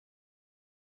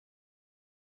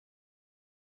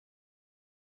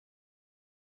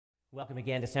Welcome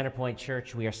again to Centerpoint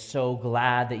Church. We are so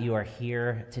glad that you are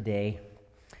here today.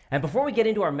 And before we get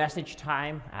into our message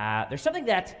time, there's something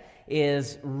that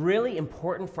is really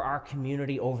important for our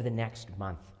community over the next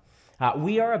month.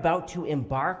 We are about to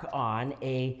embark on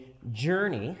a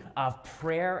journey of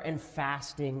prayer and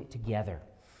fasting together.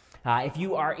 If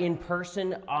you are in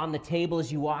person, on the table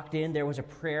as you walked in, there was a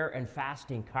prayer and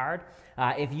fasting card.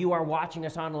 If you are watching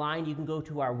us online, you can go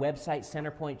to our website,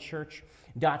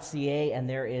 centerpointchurch.ca, and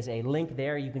there is a link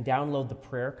there. You can download the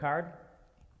prayer card.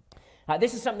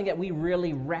 This is something that we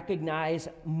really recognize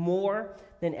more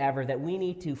than ever, that we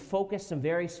need to focus some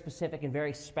very specific and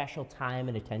very special time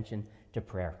and attention to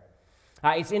prayer.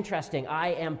 It's interesting.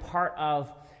 I am part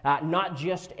of not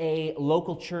just a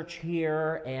local church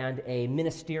here and a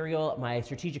ministerial, my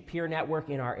strategic peer network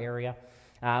in our area,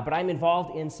 but I'm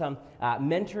involved in some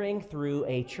mentoring through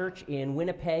a church in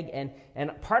Winnipeg, and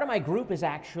part of my group is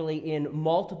actually in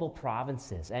multiple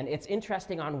provinces. And it's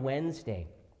interesting, on Wednesday,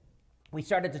 we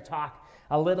started to talk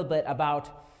a little bit about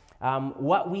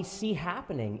what we see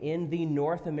happening in the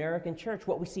North American church,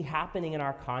 what we see happening in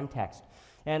our context.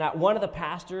 And one of the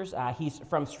pastors, he's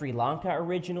from Sri Lanka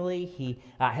originally. He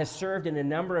has served in a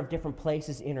number of different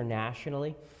places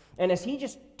internationally. And as he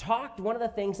just talked, one of the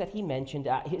things that he mentioned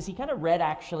is he kind of read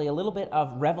actually a little bit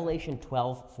of Revelation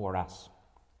 12 for us.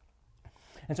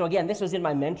 And so again, this was in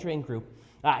my mentoring group.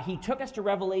 He took us to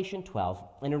Revelation 12.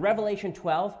 And in Revelation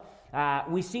 12,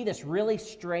 we see this really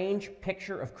strange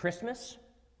picture of Christmas,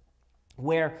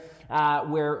 where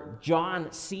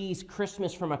John sees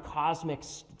Christmas from a cosmic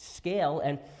scale.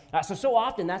 And so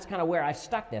often that's kind of where I've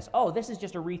stuck this. Oh, this is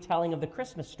just a retelling of the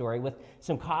Christmas story with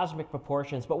some cosmic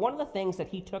proportions. But one of the things that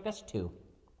he took us to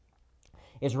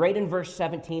is right in verse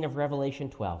 17 of Revelation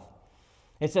 12.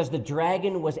 It says, "The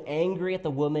dragon was angry at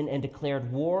the woman and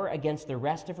declared war against the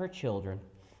rest of her children,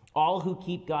 all who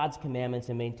keep God's commandments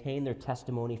and maintain their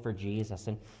testimony for Jesus."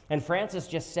 And Francis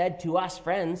just said to us,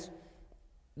 friends,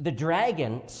 the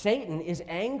dragon, Satan, is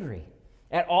angry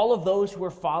at all of those who are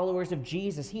followers of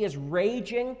Jesus. He is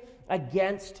raging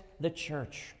against the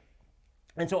church.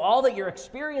 And so all that you're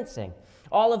experiencing,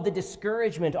 all of the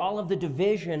discouragement, all of the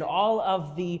division, all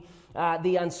of the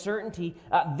uncertainty,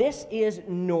 this is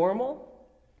normal,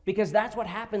 because that's what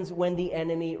happens when the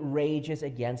enemy rages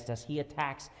against us. He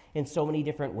attacks in so many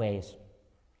different ways.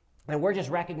 And we're just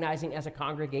recognizing as a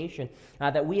congregation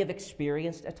that we have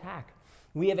experienced attack.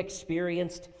 We have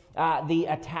experienced the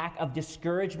attack of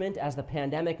discouragement as the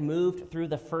pandemic moved through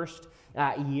the first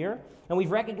year. And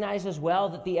we've recognized as well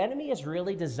that the enemy is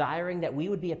really desiring that we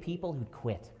would be a people who'd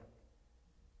quit.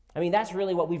 I mean, that's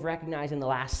really what we've recognized in the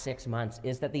last 6 months,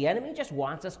 is that the enemy just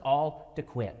wants us all to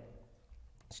quit.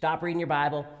 Stop reading your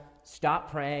Bible,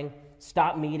 stop praying,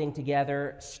 stop meeting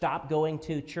together, stop going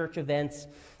to church events,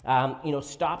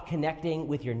 stop connecting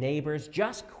with your neighbors.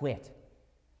 Just quit.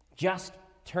 Just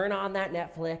turn on that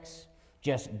Netflix,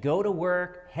 just go to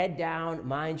work, head down,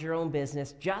 mind your own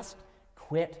business. Just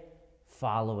quit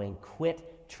following,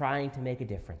 quit trying to make a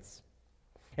difference.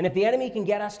 And if the enemy can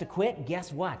get us to quit,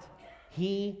 guess what?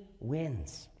 He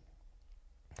wins.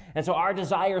 And so our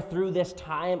desire through this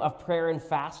time of prayer and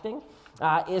fasting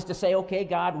is to say, okay,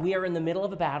 God, we are in the middle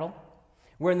of a battle.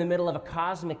 We're in the middle of a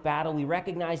cosmic battle. We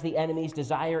recognize the enemy's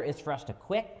desire is for us to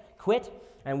quit,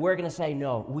 and we're going to say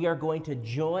no. We are going to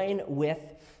join with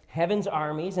heaven's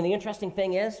armies. And the interesting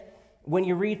thing is, when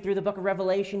you read through the book of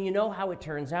Revelation, you know how it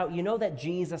turns out. You know that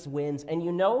Jesus wins, and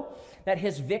you know that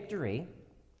his victory,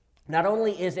 not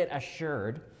only is it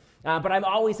assured, but I'm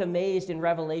always amazed in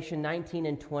Revelation 19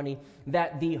 and 20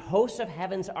 that the hosts of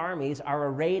heaven's armies are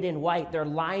arrayed in white. They're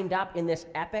lined up in this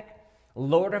epic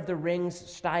Lord of the Rings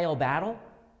style battle,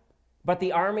 but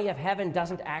the army of heaven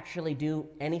doesn't actually do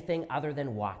anything other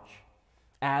than watch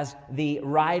as the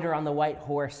rider on the white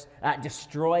horse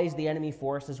destroys the enemy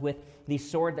forces with the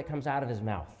sword that comes out of his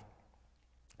mouth.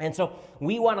 And so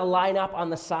we want to line up on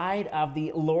the side of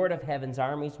the Lord of Heaven's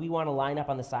armies. We want to line up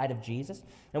on the side of Jesus.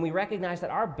 And we recognize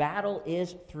that our battle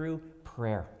is through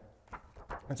prayer.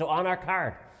 And so on our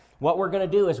card, what we're going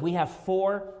to do is we have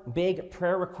 4 big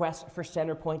prayer requests for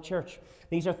Centerpoint Church.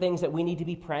 These are things that we need to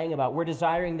be praying about. We're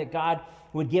desiring that God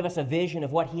would give us a vision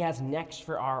of what he has next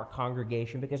for our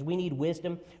congregation, because we need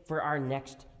wisdom for our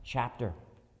next chapter.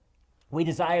 We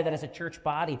desire that as a church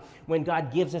body, when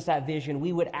God gives us that vision,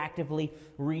 we would actively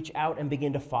reach out and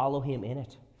begin to follow him in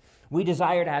it. We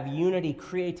desire to have unity,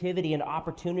 creativity, and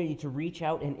opportunity to reach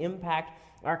out and impact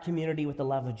our community with the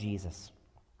love of Jesus.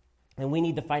 And we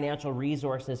need the financial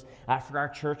resources for our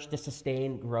church to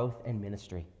sustain growth and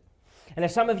ministry. And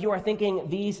if some of you are thinking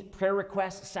these prayer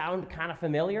requests sound kind of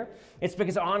familiar, it's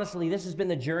because honestly, this has been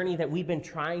the journey that we've been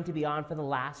trying to be on for the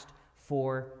last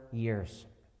 4 years.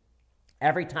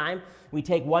 Every time we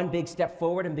take one big step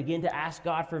forward and begin to ask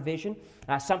God for vision,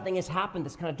 something has happened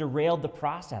that's kind of derailed the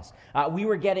process. We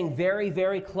were getting very,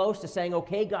 very close to saying,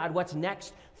 okay, God, what's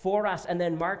next for us? And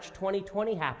then March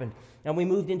 2020 happened, and we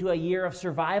moved into a year of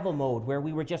survival mode where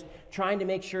we were just trying to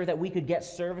make sure that we could get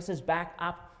services back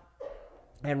up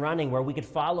and running, where we could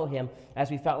follow him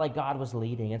as we felt like God was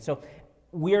leading. And so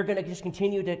we are going to just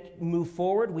continue to move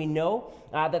forward. We know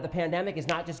that the pandemic is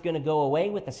not just going to go away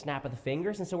with the snap of the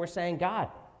fingers. And so we're saying, God,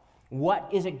 what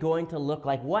is it going to look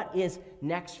like? What is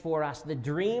next for us? The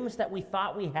dreams that we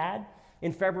thought we had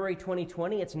in February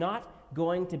 2020, it's not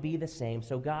going to be the same.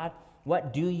 So God,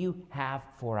 what do you have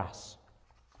for us?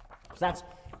 So that's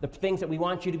the things that we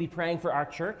want you to be praying for our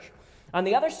church. On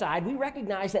the other side, we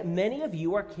recognize that many of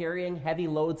you are carrying heavy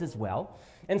loads as well.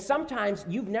 And sometimes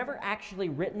you've never actually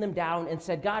written them down and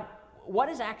said, God, what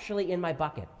is actually in my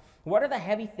bucket? What are the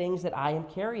heavy things that I am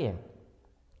carrying?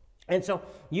 And so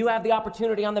you have the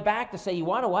opportunity on the back to say, you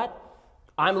want to what?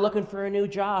 I'm looking for a new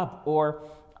job, or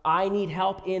I need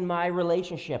help in my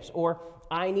relationships, or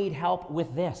I need help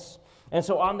with this. And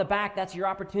so on the back, that's your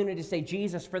opportunity to say,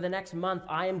 Jesus, for the next month,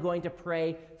 I am going to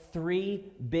pray 3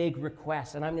 big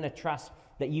requests, and I'm going to trust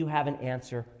that you have an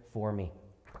answer for me.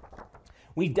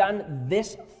 We've done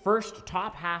this first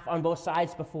top half on both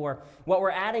sides before. What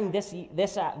we're adding this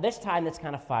time that's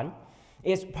kind of fun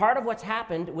is part of what's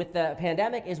happened with the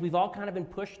pandemic is we've all kind of been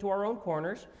pushed to our own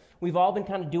corners. We've all been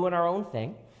kind of doing our own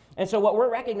thing. And so what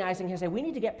we're recognizing is that we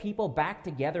need to get people back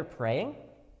together praying.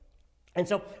 And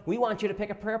so we want you to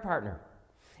pick a prayer partner.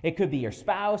 It could be your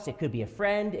spouse, it could be a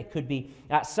friend, it could be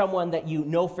someone that you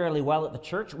know fairly well at the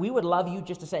church. We would love you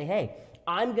just to say, hey,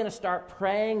 I'm going to start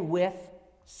praying with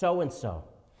so-and-so.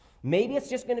 Maybe it's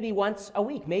just going to be once a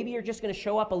week. Maybe you're just going to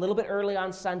show up a little bit early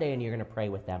on Sunday and you're going to pray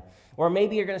with them. Or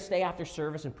maybe you're going to stay after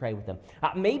service and pray with them.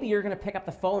 Maybe you're going to pick up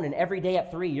the phone and every day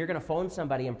at 3 you're going to phone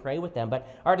somebody and pray with them. But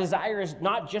our desire is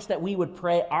not just that we would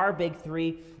pray our big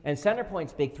 3 and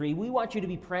Centerpoint's big 3. We want you to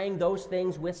be praying those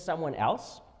things with someone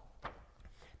else.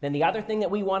 Then the other thing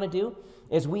that we want to do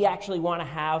is we actually want to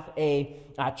have a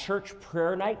church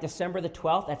prayer night, December the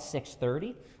 12th at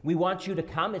 6:30. We want you to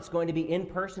come. It's going to be in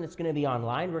person. It's going to be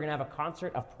online. We're going to have a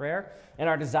concert of prayer. And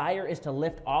our desire is to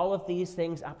lift all of these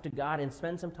things up to God and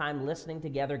spend some time listening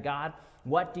together. God,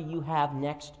 what do you have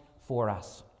next for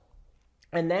us?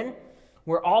 And then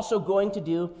we're also going to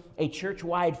do a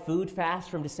church-wide food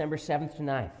fast from December 7th to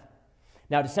 9th.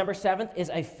 Now, December 7th is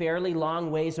a fairly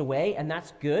long ways away, and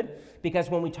that's good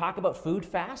because when we talk about food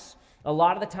fasts, a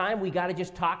lot of the time we got to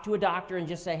just talk to a doctor and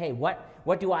just say, hey,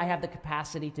 what do I have the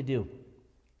capacity to do?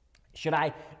 Should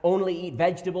I only eat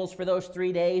vegetables for those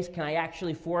 3 days? Can I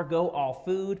actually forego all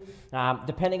food?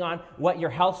 Depending on what your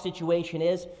health situation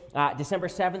is, December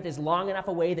 7th is long enough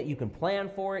away that you can plan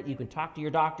for it, you can talk to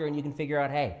your doctor, and you can figure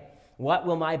out, hey, what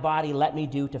will my body let me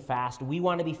do to fast? We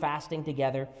want to be fasting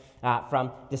together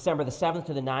from December the 7th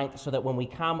to the 9th so that when we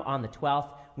come on the 12th,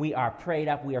 we are prayed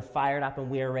up, we are fired up, and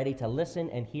we are ready to listen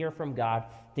and hear from God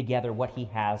together what he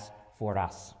has for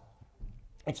us.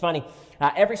 It's funny,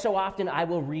 every so often I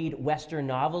will read Western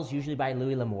novels, usually by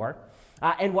Louis L'Amour,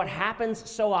 and what happens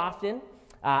so often,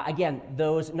 again,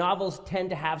 those novels tend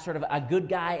to have sort of a good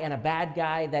guy and a bad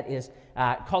guy that is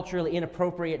culturally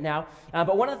inappropriate now,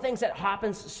 but one of the things that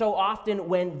happens so often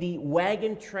when the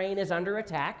wagon train is under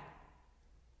attack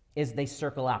is they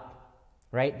circle up.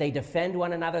 Right? They defend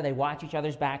one another, they watch each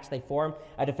other's backs, they form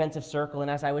a defensive circle.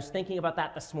 And as I was thinking about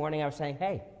that this morning, I was saying,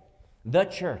 hey, the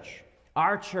church,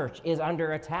 our church is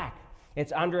under attack.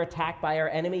 It's under attack by our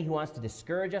enemy who wants to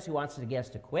discourage us, who wants to get us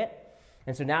to quit.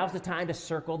 And so now's the time to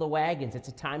circle the wagons. It's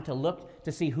a time to look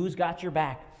to see who's got your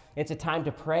back. It's a time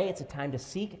to pray. It's a time to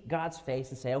seek God's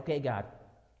face and say, okay, God,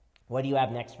 what do you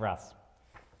have next for us?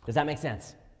 Does that make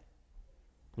sense?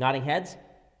 Nodding heads?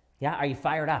 Yeah, are you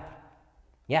fired up?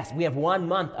 Yes, we have 1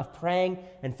 month of praying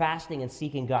and fasting and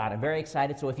seeking God. I'm very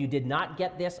excited. So if you did not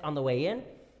get this on the way in,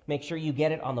 make sure you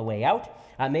get it on the way out.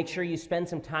 Make sure you spend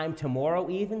some time tomorrow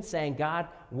even saying, God,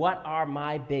 what are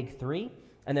my big 3?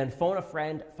 And then phone a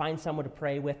friend, find someone to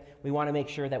pray with. We want to make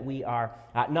sure that we are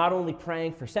not only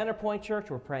praying for Centerpoint Church,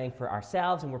 we're praying for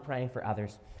ourselves and we're praying for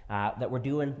others, that we're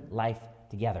doing life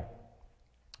together.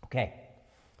 Okay.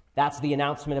 That's the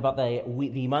announcement about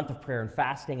the month of prayer and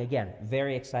fasting. Again,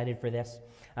 very excited for this.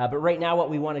 But right now what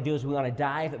we want to do is we want to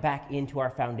dive back into our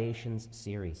Foundations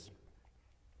series.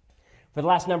 For the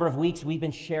last number of weeks, we've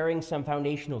been sharing some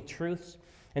foundational truths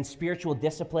and spiritual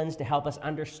disciplines to help us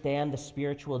understand the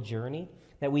spiritual journey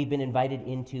that we've been invited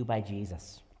into by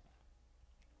Jesus.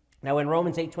 Now in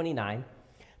Romans 8:29,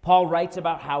 Paul writes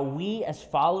about how we as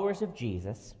followers of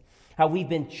Jesus how we've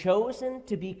been chosen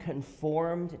to be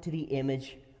conformed to the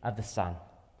image of the Son.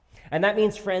 And that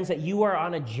means, friends, that you are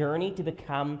on a journey to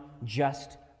become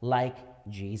just like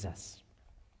Jesus.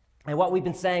 And what we've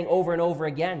been saying over and over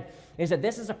again is that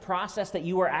this is a process that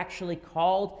you are actually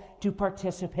called to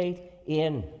participate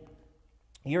in.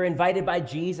 You're invited by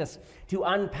Jesus to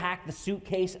unpack the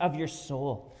suitcase of your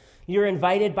soul. You're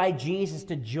invited by Jesus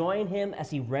to join him as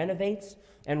he renovates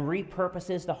and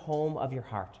repurposes the home of your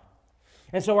heart.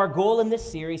 And so our goal in this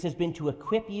series has been to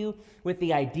equip you with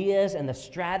the ideas and the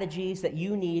strategies that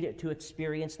you need to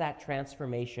experience that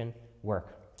transformation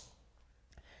work.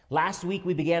 Last week,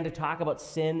 we began to talk about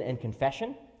sin and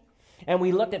confession, and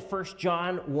we looked at 1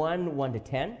 John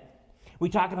 1:1-10. We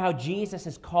talked about how Jesus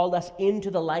has called us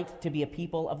into the light to be a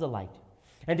people of the light.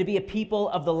 And to be a people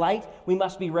of the light, we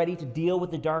must be ready to deal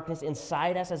with the darkness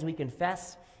inside us as we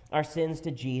confess our sins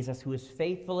to Jesus, who is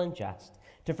faithful and just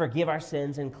to forgive our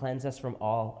sins and cleanse us from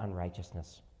all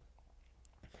unrighteousness.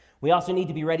 We also need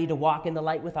to be ready to walk in the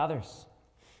light with others.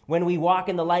 When we walk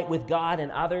in the light with God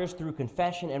and others through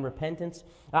confession and repentance,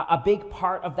 a big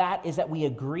part of that is that we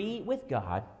agree with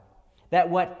God that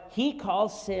what he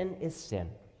calls sin is sin.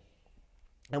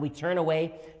 And we turn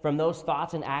away from those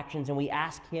thoughts and actions, and we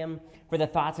ask him for the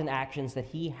thoughts and actions that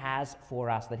he has for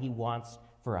us, that he wants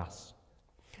for us.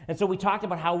 And so we talked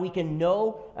about how we can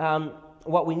know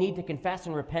what we need to confess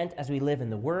and repent as we live in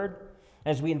the Word,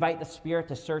 as we invite the Spirit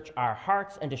to search our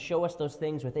hearts and to show us those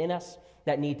things within us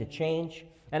that need to change,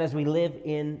 and as we live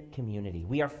in community.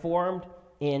 We are formed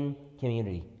in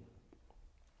community.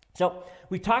 So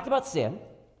we talked about sin.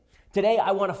 Today,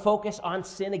 I want to focus on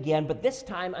sin again, but this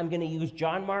time I'm going to use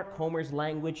John Mark Comer's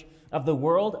language of the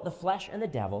world, the flesh, and the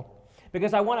devil,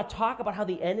 because I want to talk about how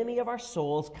the enemy of our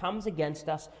souls comes against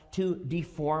us to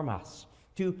deform us,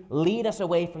 to lead us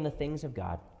away from the things of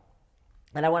God.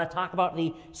 And I want to talk about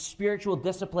the spiritual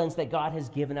disciplines that God has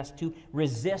given us to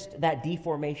resist that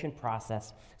deformation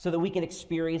process so that we can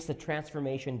experience the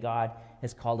transformation God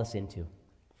has called us into.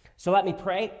 So let me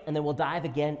pray, and then we'll dive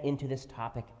again into this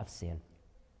topic of sin.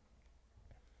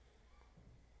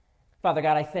 Father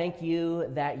God, I thank you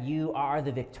that you are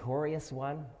the victorious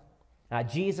one.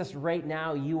 Jesus, right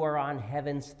now, you are on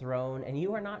heaven's throne, and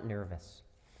you are not nervous.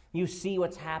 You see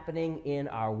what's happening in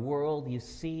our world. You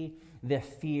see the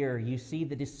fear. You see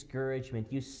the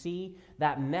discouragement. You see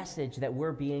that message that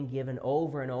we're being given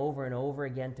over and over and over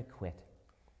again to quit.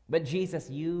 But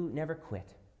Jesus, you never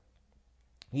quit.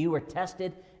 You were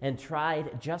tested and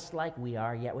tried just like we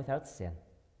are, yet without sin.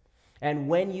 And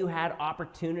when you had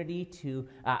opportunity to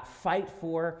fight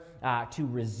for, to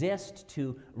resist,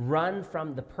 to run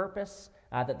from the purpose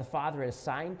that the Father had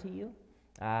assigned to you,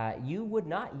 you would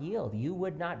not yield. You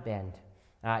would not bend.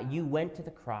 You went to the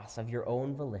cross of your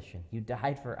own volition. You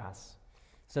died for us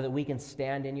so that we can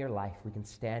stand in your life. We can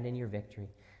stand in your victory.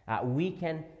 We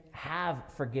can have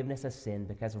forgiveness of sin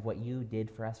because of what you did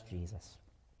for us, Jesus.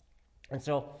 And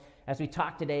so as we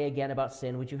talk today again about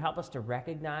sin, would you help us to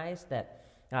recognize that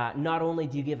not only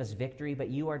do you give us victory, but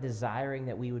you are desiring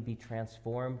that we would be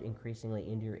transformed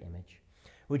increasingly into your image.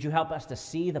 Would you help us to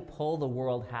see the pull the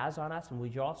world has on us, and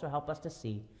would you also help us to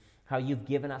see how you've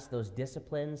given us those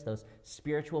disciplines, those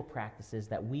spiritual practices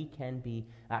that we can be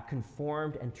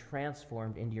conformed and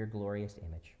transformed into your glorious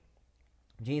image.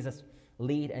 Jesus,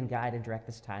 lead and guide and direct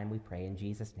this time, we pray in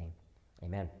Jesus' name.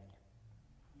 Amen.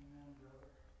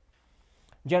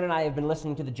 Jen and I have been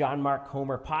listening to the John Mark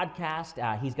Comer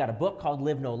podcast. He's got a book called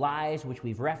Live No Lies, which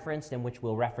we've referenced and which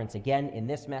we'll reference again in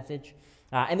this message.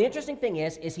 And the interesting thing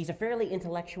is he's a fairly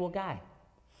intellectual guy.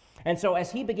 And so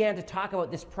as he began to talk about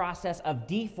this process of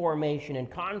deformation and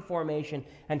conformation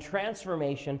and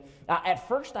transformation, at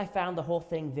first I found the whole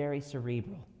thing very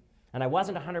cerebral. And I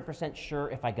wasn't 100%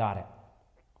 sure if I got it.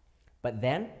 But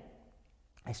then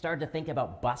I started to think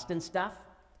about busting stuff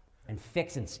and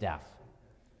fixing stuff.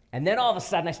 And then all of a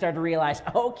sudden I started to realize,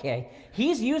 okay,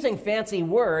 he's using fancy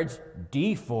words,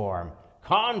 deform,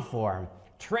 conform,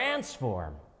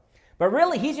 transform. But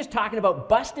really, he's just talking about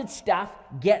busted stuff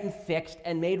getting fixed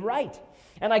and made right.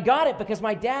 And I got it because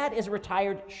my dad is a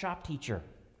retired shop teacher.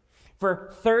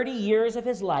 For 30 years of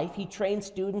his life, he trained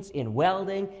students in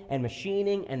welding and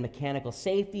machining and mechanical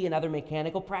safety and other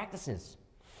mechanical practices.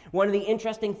 One of the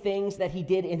interesting things that he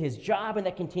did in his job and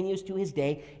that continues to his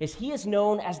day is he is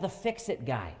known as the fix-it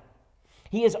guy.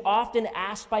 He is often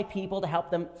asked by people to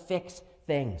help them fix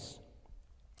things.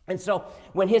 And so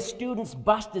when his students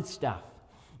busted stuff,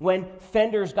 when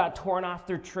fenders got torn off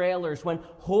their trailers, when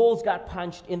holes got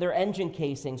punched in their engine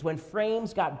casings, when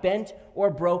frames got bent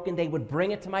or broken, they would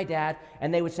bring it to my dad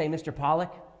and they would say, Mr.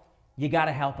 Pollock, you got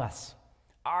to help us.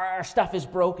 Our stuff is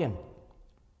broken.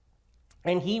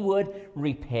 And he would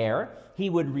repair, he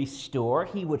would restore,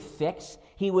 he would fix,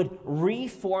 he would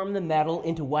reform the metal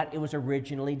into what it was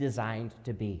originally designed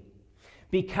to be.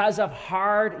 Because of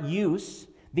hard use,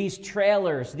 these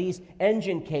trailers, these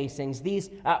engine casings, these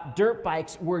dirt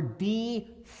bikes were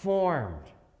deformed.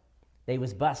 They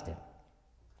was busted.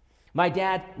 My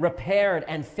dad repaired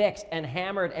and fixed and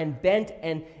hammered and bent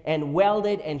and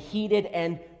welded and heated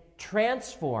and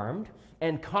transformed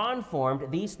and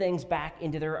conformed these things back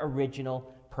into their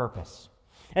original purpose.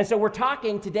 And so we're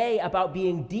talking today about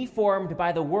being deformed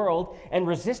by the world and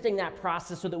resisting that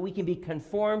process so that we can be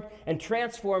conformed and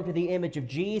transformed to the image of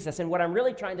Jesus. And what I'm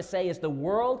really trying to say is the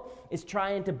world is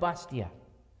trying to bust you.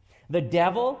 The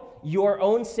devil, your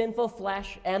own sinful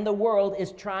flesh, and the world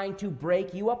is trying to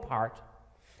break you apart.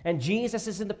 And Jesus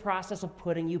is in the process of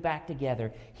putting you back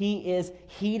together. He is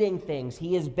heating things.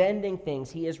 He is bending things.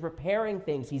 He is repairing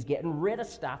things. He's getting rid of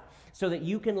stuff so that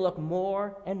you can look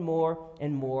more and more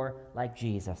and more like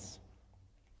Jesus.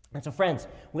 And so, friends,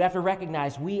 we have to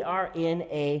recognize we are in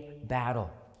a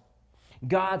battle.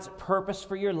 God's purpose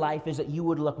for your life is that you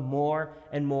would look more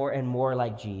and more and more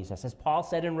like Jesus. As Paul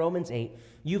said in Romans 8,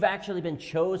 you've actually been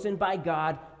chosen by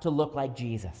God to look like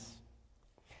Jesus.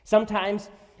 Sometimes,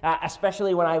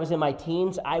 especially when I was in my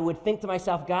teens, I would think to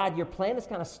myself, God, your plan is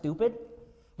kind of stupid.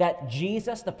 That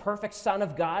Jesus, the perfect Son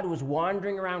of God, was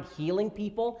wandering around healing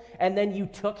people, and then you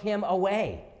took him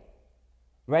away.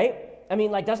 Right? I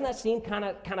mean, doesn't that seem kind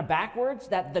of backwards?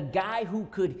 That the guy who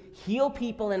could heal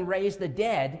people and raise the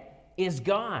dead is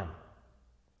gone.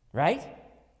 Right?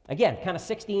 Again, kind of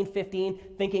 16, 15,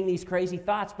 thinking these crazy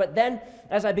thoughts. But then,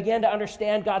 as I began to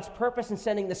understand God's purpose in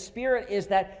sending the Spirit, is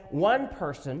that one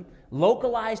person,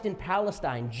 localized in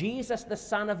Palestine, Jesus, the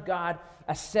Son of God,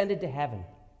 ascended to heaven.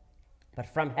 But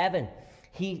from heaven,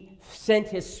 he sent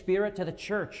his Spirit to the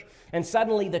church. And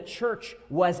suddenly the church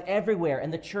was everywhere,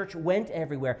 and the church went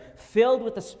everywhere, filled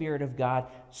with the Spirit of God,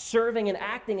 serving and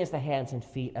acting as the hands and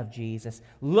feet of Jesus,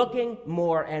 looking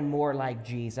more and more like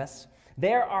Jesus.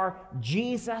 There are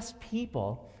Jesus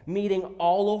people meeting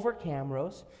all over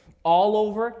Camrose, all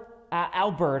over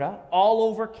Alberta, all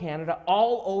over Canada,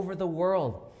 all over the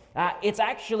world. It's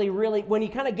actually really, when you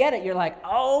kind of get it, you're like,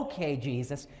 okay,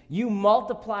 Jesus, you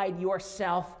multiplied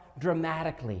yourself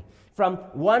dramatically. From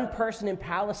one person in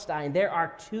Palestine, there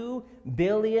are 2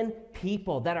 billion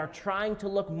people that are trying to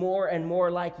look more and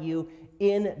more like you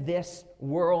in this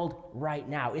world right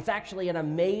now. It's actually an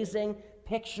amazing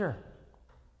picture.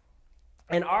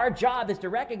 And our job is to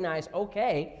recognize,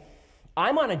 okay,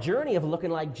 I'm on a journey of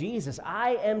looking like Jesus.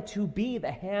 I am to be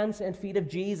the hands and feet of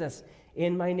Jesus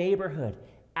in my neighborhood,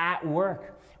 at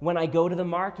work, when I go to the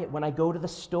market, when I go to the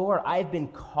store. I've been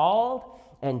called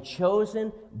and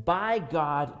chosen by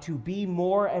God to be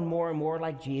more and more and more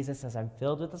like Jesus as I'm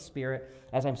filled with the Spirit,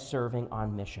 as I'm serving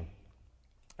on mission.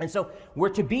 And so we're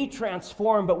to be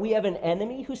transformed, but we have an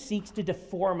enemy who seeks to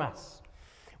deform us.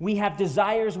 We have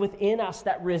desires within us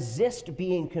that resist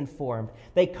being conformed.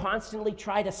 They constantly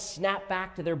try to snap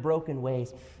back to their broken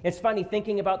ways. It's funny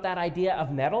thinking about that idea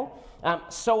of metal.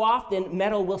 So often,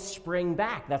 metal will spring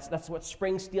back. That's what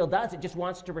spring steel does. It just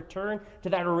wants to return to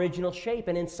that original shape.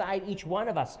 And inside each one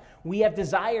of us, we have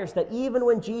desires that even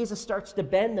when Jesus starts to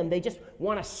bend them, they just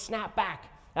want to snap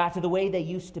back to the way they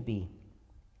used to be.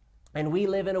 And we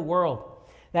live in a world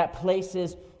that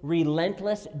places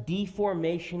relentless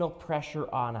deformational pressure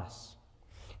on us.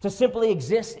 To simply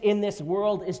exist in this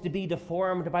world is to be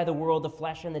deformed by the world, the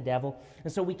flesh, and the devil.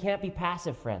 And so we can't be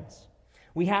passive, friends.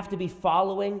 We have to be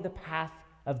following the path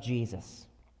of Jesus.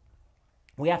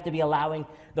 We have to be allowing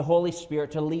the Holy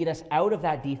Spirit to lead us out of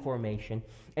that deformation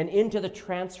and into the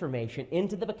transformation,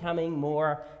 into the becoming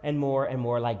more and more and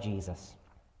more like Jesus.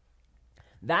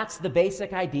 That's the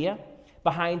basic idea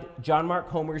behind John Mark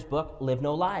Comer's book, Live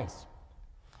No Lies.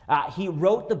 He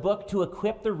wrote the book to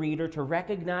equip the reader to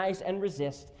recognize and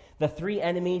resist the 3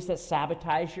 enemies that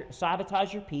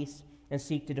sabotage your peace and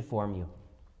seek to deform you.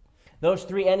 Those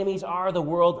 3 enemies are the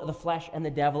world, the flesh, and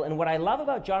the devil. And what I love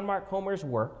about John Mark Comer's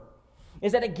work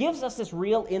is that it gives us this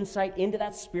real insight into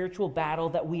that spiritual battle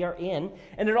that we are in,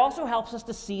 and it also helps us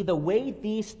to see the way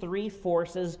these 3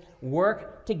 forces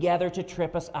work together to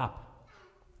trip us up.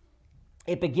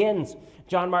 It begins,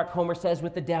 John Mark Comer says,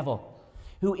 with the devil,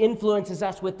 who influences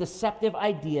us with deceptive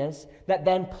ideas that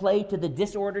then play to the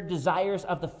disordered desires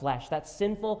of the flesh, that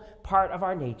sinful part of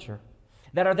our nature,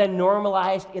 that are then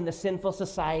normalized in the sinful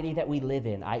society that we live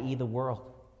in, i.e. the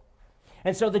world.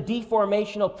 And so the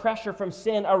deformational pressure from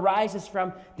sin arises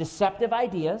from deceptive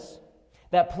ideas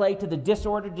that play to the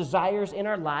disordered desires in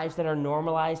our lives that are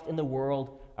normalized in the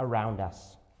world around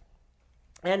us.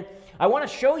 And I want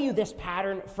to show you this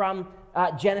pattern from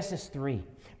Genesis 3.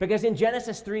 Because in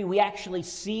Genesis 3, we actually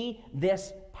see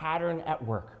this pattern at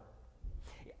work.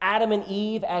 Adam and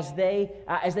Eve, as they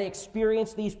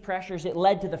experienced these pressures, it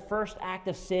led to the first act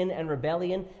of sin and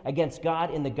rebellion against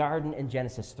God in the garden in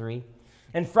Genesis 3.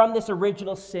 And from this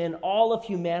original sin, all of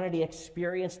humanity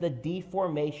experienced the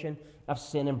deformation of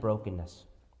sin and brokenness.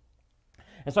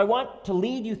 And so I want to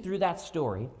lead you through that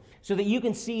story so that you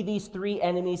can see these three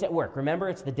enemies at work. Remember,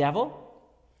 it's the devil,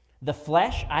 the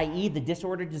flesh, i.e. the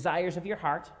disordered desires of your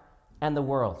heart, and the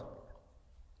world.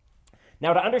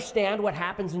 Now, to understand what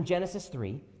happens in Genesis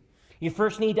 3, you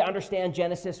first need to understand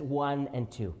Genesis 1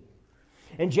 and 2.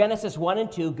 In Genesis 1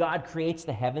 and 2, God creates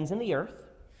the heavens and the earth.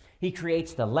 He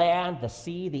creates the land, the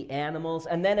sea, the animals,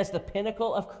 and then as the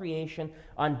pinnacle of creation,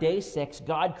 on day 6,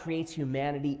 God creates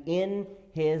humanity in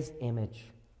his image.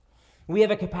 We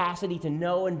have a capacity to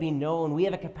know and be known. We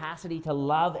have a capacity to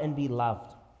love and be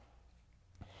loved.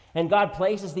 And God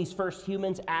places these first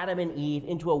humans, Adam and Eve,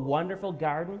 into a wonderful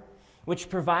garden which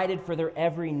provided for their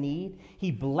every need. He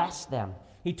blessed them.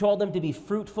 He told them to be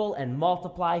fruitful and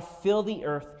multiply, fill the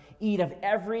earth, eat of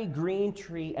every green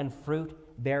tree and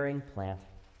fruit-bearing plant.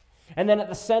 And then at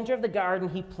the center of the garden,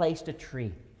 he placed a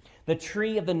tree, the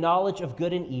tree of the knowledge of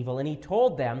good and evil, and he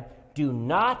told them, do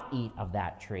not eat of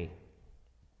that tree.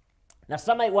 Now,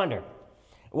 some might wonder,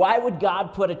 why would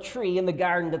God put a tree in the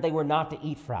garden that they were not to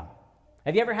eat from?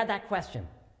 Have you ever had that question?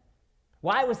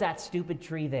 Why was that stupid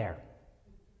tree there?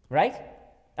 Right?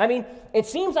 I mean, it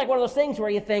seems like one of those things where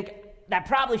you think, that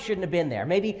probably shouldn't have been there.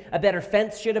 Maybe a better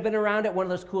fence should have been around it, one of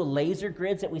those cool laser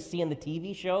grids that we see in the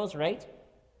TV shows, right?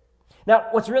 Now,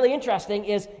 what's really interesting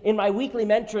is in my weekly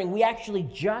mentoring, we actually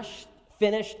just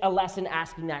finished a lesson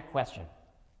asking that question.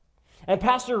 And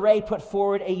Pastor Ray put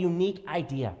forward a unique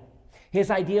idea.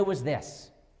 His idea was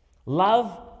this: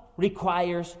 love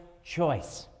requires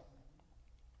choice.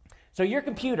 So your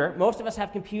computer, most of us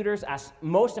have computers,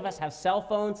 most of us have cell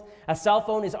phones. A cell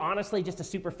phone is honestly just a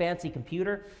super fancy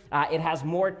computer. It has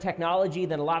more technology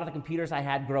than a lot of the computers I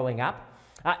had growing up.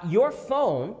 Your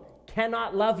phone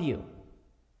cannot love you,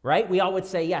 right? We all would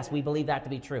say, yes, we believe that to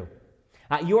be true.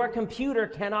 Your computer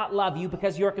cannot love you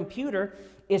because your computer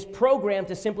is programmed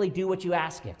to simply do what you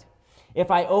ask it.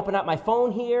 If I open up my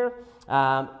phone here,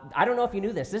 I don't know if you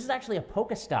knew this. This is actually a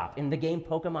Pokestop in the game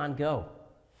Pokemon Go.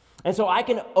 And so I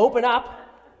can open up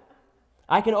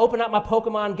my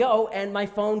Pokemon Go and my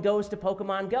phone goes to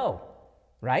Pokemon Go,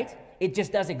 right? It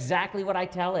just does exactly what I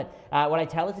tell it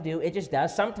to do. It just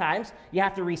does. Sometimes you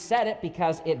have to reset it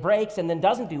because it breaks and then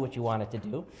doesn't do what you want it to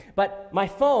do. But my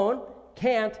phone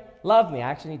can't love me.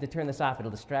 I actually need to turn this off. It'll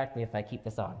distract me if I keep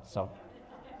this on. So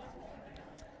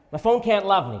my phone can't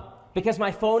love me because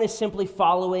my phone is simply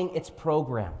following its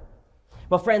program.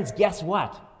 Well, friends, guess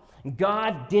what?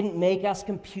 God didn't make us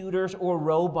computers or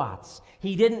robots.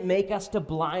 He didn't make us to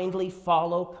blindly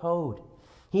follow code.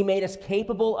 He made us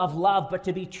capable of love, but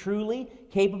to be truly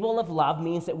capable of love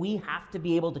means that we have to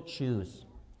be able to choose.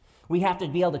 We have to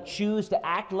be able to choose to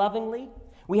act lovingly.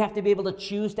 We have to be able to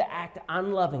choose to act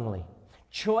unlovingly.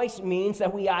 Choice means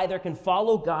that we either can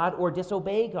follow God or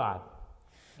disobey God.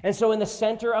 And so in the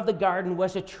center of the garden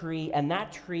was a tree, and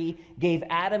that tree gave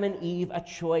Adam and Eve a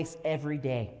choice every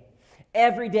day.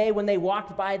 Every day when they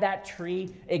walked by that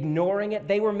tree, ignoring it,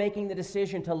 they were making the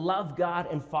decision to love God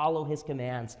and follow his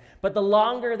commands. But the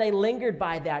longer they lingered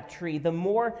by that tree, the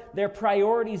more their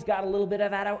priorities got a little bit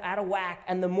out of whack,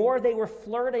 and the more they were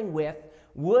flirting with,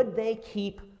 would they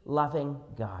keep loving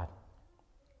God?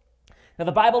 Now,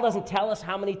 the Bible doesn't tell us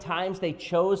how many times they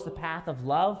chose the path of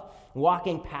love,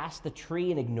 walking past the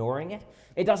tree and ignoring it.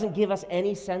 It doesn't give us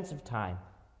any sense of time.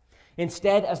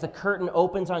 Instead, as the curtain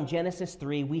opens on Genesis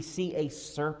 3, we see a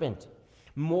serpent,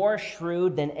 more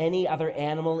shrewd than any other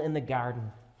animal in the garden.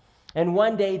 And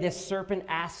one day, this serpent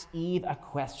asks Eve a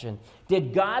question.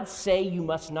 Did God say you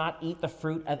must not eat the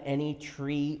fruit of any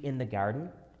tree in the garden?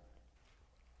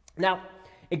 Now,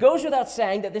 it goes without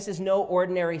saying that this is no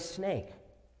ordinary snake.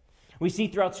 We see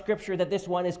throughout Scripture that this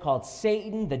one is called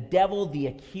Satan, the devil, the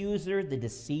accuser, the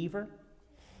deceiver.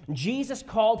 Jesus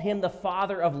called him the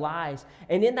father of lies.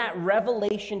 And in that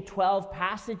Revelation 12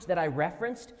 passage that I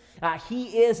referenced,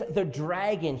 he is the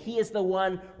dragon. He is the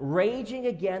one raging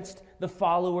against the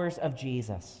followers of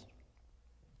Jesus.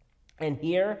 And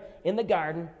here in the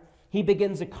garden, he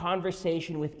begins a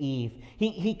conversation with Eve.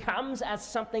 He comes as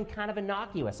something kind of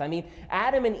innocuous. I mean,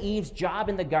 Adam and Eve's job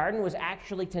in the garden was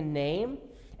actually to name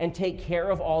and take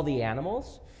care of all the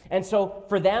animals. And so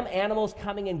for them, animals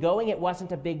coming and going, it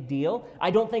wasn't a big deal.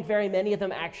 I don't think very many of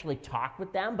them actually talked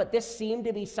with them, but this seemed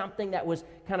to be something that was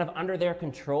kind of under their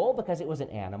control because it was an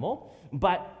animal.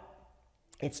 But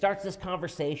it starts this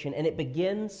conversation, and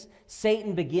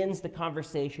Satan begins the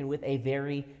conversation with a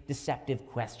very deceptive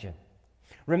question.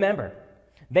 Remember,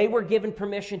 they were given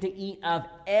permission to eat of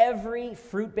every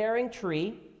fruit-bearing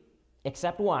tree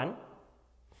except one.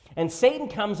 And Satan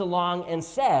comes along and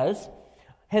says,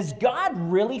 has God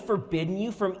really forbidden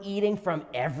you from eating from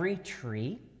every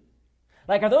tree?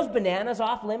 Like, are those bananas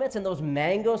off limits and those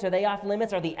mangoes, are they off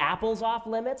limits? Are the apples off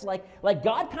limits? Like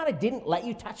God kind of didn't let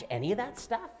you touch any of that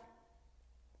stuff?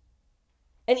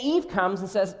 And Eve comes and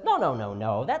says,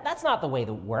 no, that's not the way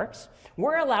that works.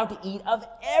 We're allowed to eat of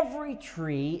every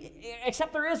tree,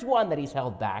 except there is one that he's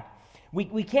held back.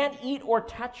 We can't eat or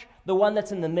touch the one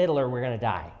that's in the middle or we're going to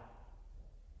die.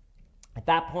 At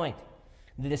that point,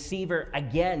 the deceiver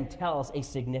again tells a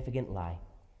significant lie.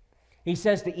 He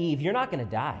says to Eve, you're not going to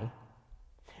die.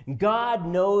 God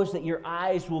knows that your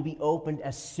eyes will be opened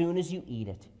as soon as you eat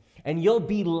it, and you'll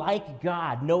be like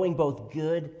God, knowing both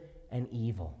good and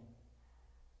evil.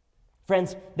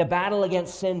 Friends, the battle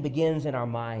against sin begins in our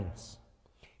minds.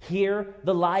 Here,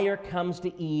 the liar comes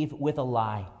to Eve with a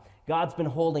lie. God's been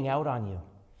holding out on you.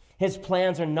 His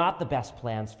plans are not the best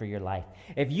plans for your life.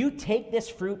 If you take this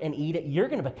fruit and eat it, you're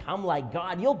going to become like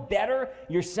God. You'll better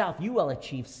yourself. You will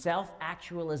achieve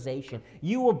self-actualization.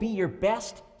 You will be your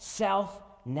best self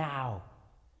now.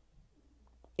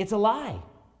 It's a lie.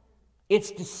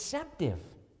 It's deceptive.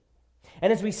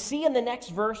 And as we see in the next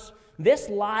verse, this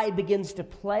lie begins to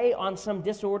play on some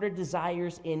disordered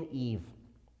desires in Eve.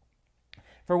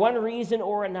 For one reason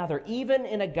or another, even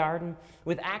in a garden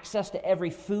with access to every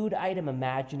food item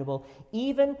imaginable,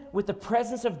 even with the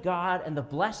presence of God and the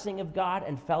blessing of God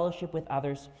and fellowship with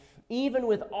others, even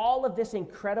with all of this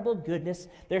incredible goodness,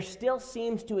 there still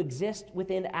seems to exist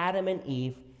within Adam and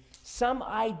Eve some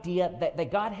idea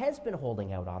that God has been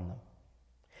holding out on them.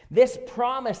 This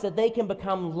promise that they can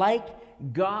become like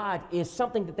God is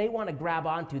something that they want to grab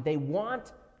onto. They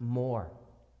want more.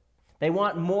 They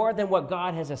want more than what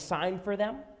God has assigned for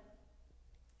them.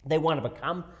 They want to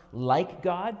become like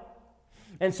God.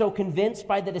 And so, convinced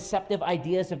by the deceptive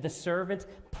ideas of the servant,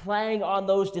 playing on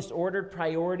those disordered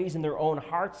priorities in their own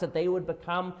hearts that they would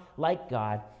become like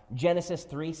God, Genesis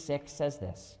 3:6 says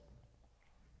this: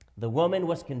 the woman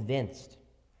was convinced.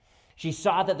 She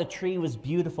saw that the tree was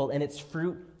beautiful and its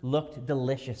fruit looked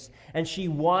delicious, and she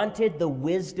wanted the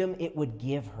wisdom it would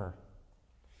give her.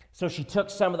 So she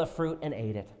took some of the fruit and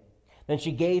ate it. Then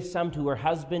she gave some to her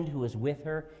husband who was with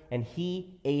her, and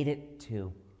he ate it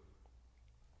too.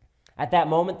 At that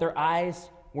moment, their eyes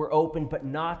were opened, but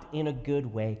not in a good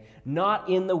way, not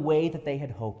in the way that they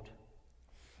had hoped.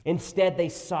 Instead, they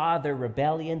saw their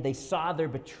rebellion, they saw their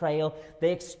betrayal,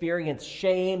 they experienced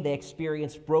shame, they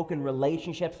experienced broken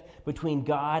relationships between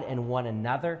God and one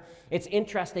another. It's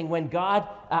interesting, when God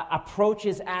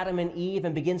approaches Adam and Eve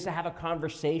and begins to have a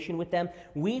conversation with them,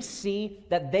 we see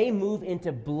that they move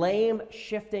into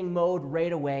blame-shifting mode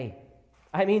right away.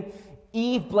 I mean,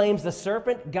 Eve blames the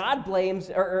serpent,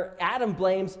 Adam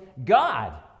blames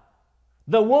God.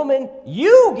 The woman,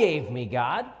 you gave me,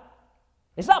 God.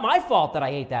 It's not my fault that I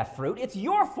ate that fruit. It's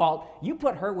your fault. You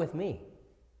put her with me.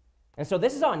 And so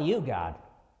this is on you, God.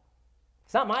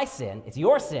 It's not my sin. It's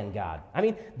your sin, God. I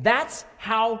mean, that's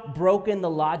how broken the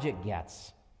logic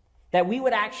gets. That we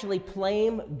would actually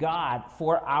blame God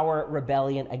for our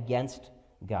rebellion against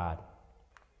God.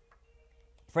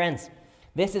 Friends,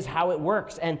 this is how it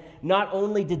works. And not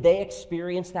only did they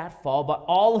experience that fall, but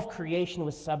all of creation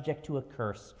was subject to a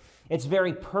curse. Its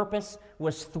very purpose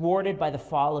was thwarted by the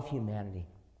fall of humanity.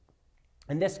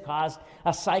 And this caused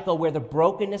a cycle where the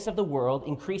brokenness of the world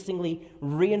increasingly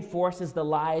reinforces the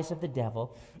lies of the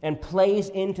devil and plays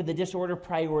into the disordered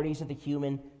priorities of the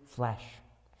human flesh.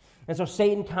 And so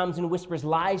Satan comes and whispers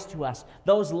lies to us.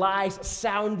 Those lies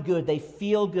sound good. They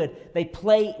feel good. They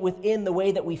play within the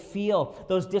way that we feel,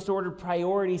 those disordered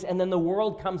priorities. And then the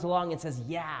world comes along and says,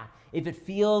 yeah, if it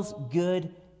feels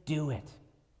good, do it.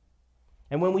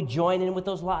 And when we join in with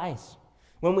those lies,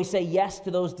 when we say yes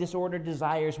to those disordered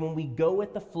desires, when we go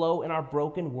with the flow in our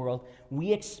broken world,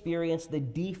 we experience the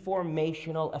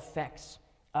deformational effects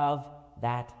of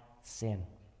that sin.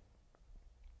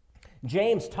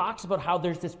 James talks about how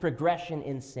there's this progression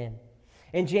in sin.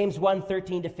 In James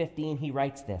 1:13-15, he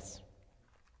writes this: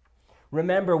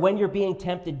 remember, when you're being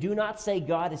tempted, do not say,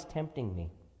 God is tempting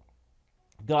me.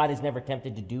 God is never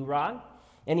tempted to do wrong,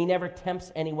 and he never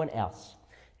tempts anyone else.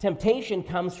 Temptation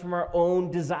comes from our own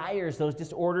desires, those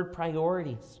disordered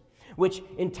priorities, which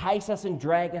entice us and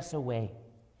drag us away.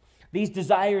 These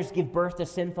desires give birth to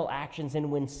sinful actions, and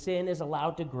when sin is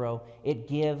allowed to grow, it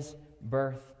gives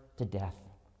birth to death.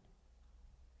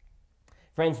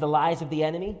 Friends, the lies of the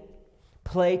enemy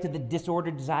play to the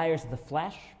disordered desires of the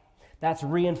flesh. That's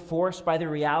reinforced by the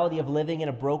reality of living in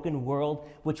a broken world,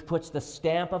 which puts the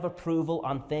stamp of approval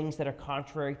on things that are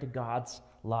contrary to God's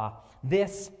law.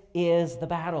 This is the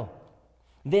battle.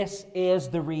 This is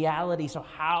the reality. So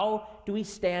how do we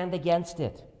stand against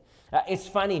it? It's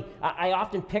funny. I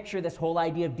often picture this whole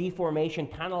idea of deformation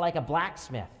kind of like a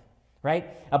blacksmith,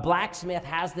 right? A blacksmith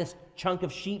has this chunk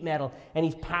of sheet metal, and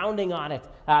he's pounding on it.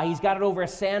 He's got it over a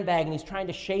sandbag, and he's trying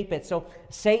to shape it. So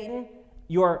Satan,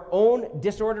 your own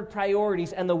disordered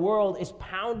priorities, and the world is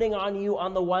pounding on you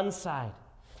on the one side.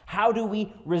 How do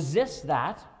we resist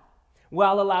that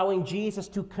while allowing Jesus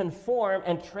to conform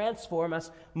and transform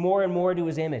us more and more to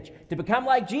his image? To become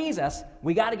like Jesus,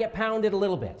 we got to get pounded a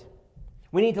little bit.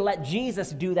 We need to let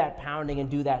Jesus do that pounding and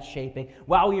do that shaping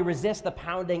while we resist the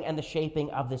pounding and the shaping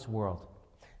of this world.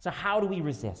 So how do we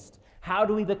resist? How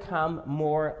do we become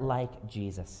more like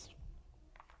Jesus?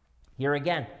 Here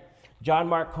again, John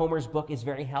Mark Comer's book is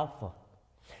very helpful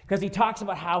because he talks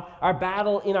about how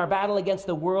in our battle against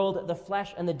the world, the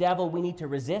flesh, and the devil, we need to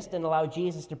resist and allow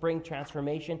Jesus to bring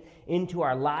transformation into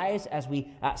our lives as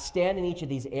we stand in each of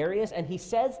these areas. And he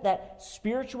says that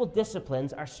spiritual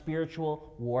disciplines are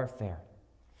spiritual warfare.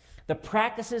 The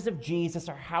practices of Jesus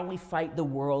are how we fight the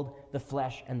world, the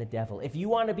flesh, and the devil. If you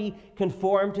want to be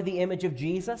conformed to the image of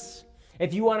Jesus,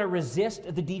 if you want to resist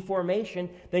the deformation,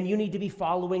 then you need to be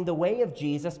following the way of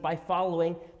Jesus by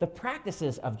following the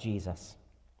practices of Jesus.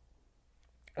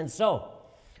 And so,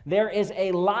 there is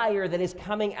a liar that is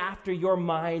coming after your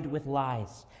mind with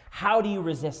lies. How do you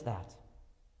resist that?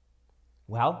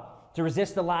 Well, to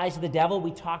resist the lies of the devil,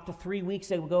 we talked 3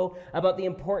 weeks ago about the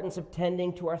importance of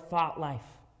tending to our thought life.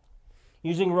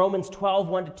 Using Romans 12,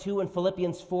 1-2, and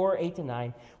Philippians 4,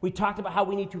 8-9, we talked about how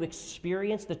we need to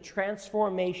experience the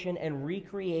transformation and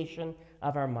recreation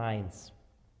of our minds.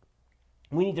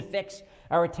 We need to fix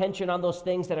our attention on those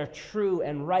things that are true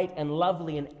and right and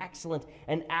lovely and excellent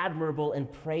and admirable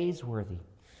and praiseworthy.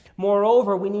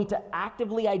 Moreover, we need to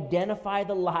actively identify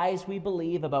the lies we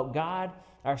believe about God,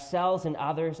 ourselves, and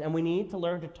others, and we need to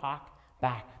learn to talk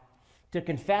back, to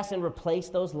confess and replace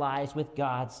those lies with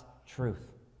God's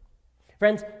truth.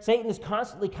 Friends, Satan is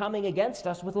constantly coming against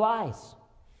us with lies.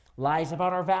 Lies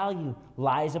about our value,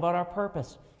 lies about our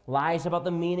purpose, lies about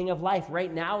the meaning of life.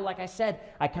 Right now, like I said,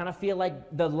 I kind of feel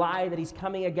like the lie that he's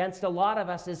coming against a lot of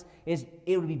us is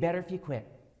it would be better if you quit.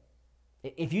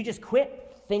 If you just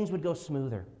quit, things would go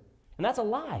smoother. And that's a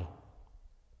lie.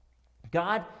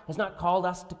 God has not called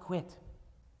us to quit.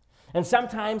 And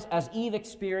sometimes, as Eve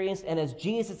experienced and as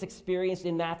Jesus experienced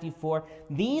in Matthew 4,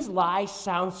 these lies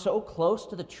sound so close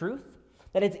to the truth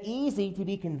that it's easy to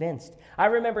be convinced. I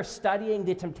remember studying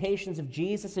the temptations of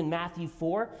Jesus in Matthew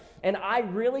 4, and I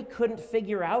really couldn't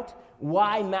figure out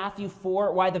why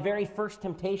the very first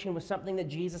temptation was something that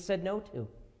Jesus said no to.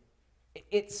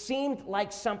 It seemed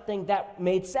like something that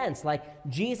made sense, like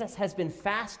Jesus has been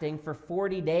fasting for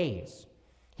 40 days.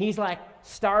 He's like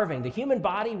starving. The human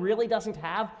body really doesn't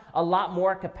have a lot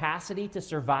more capacity to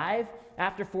survive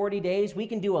after 40 days. We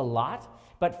can do a lot,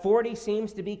 but 40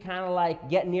 seems to be kind of like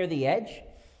getting near the edge.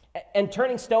 And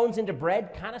turning stones into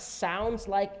bread kind of sounds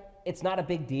like it's not a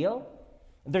big deal.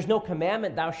 There's no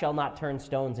commandment, thou shalt not turn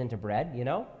stones into bread, you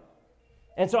know?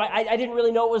 And so I didn't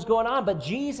really know what was going on, but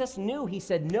Jesus knew. He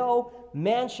said, no,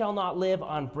 man shall not live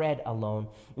on bread alone.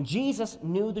 And Jesus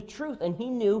knew the truth, and he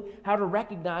knew how to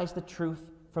recognize the truth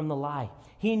from the lie.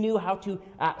 He knew how to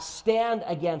stand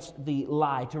against the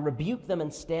lie, to rebuke them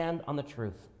and stand on the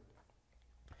truth.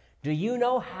 Do you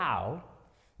know how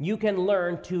you can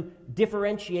learn to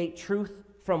differentiate truth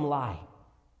from lie?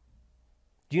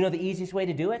 Do you know the easiest way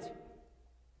to do it?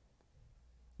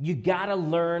 You got to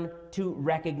learn to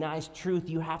recognize truth.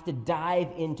 You have to dive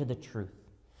into the truth.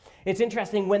 It's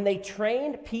interesting, when they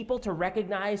trained people to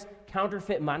recognize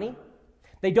counterfeit money,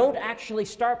 they don't actually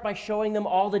start by showing them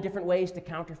all the different ways to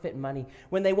counterfeit money.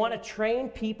 When they want to train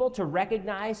people to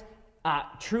recognize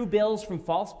true bills from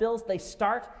false bills, they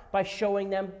start by showing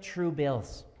them true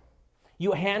bills.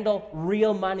 You handle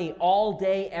real money all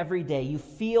day, every day. You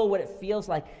feel what it feels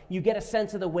like. You get a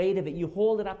sense of the weight of it. You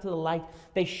hold it up to the light.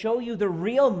 They show you the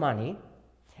real money,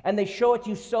 and they show it to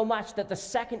you so much that the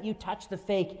second you touch the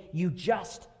fake, you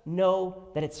just know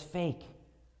that it's fake.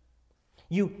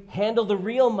 You handle the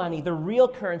real money, the real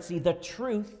currency, the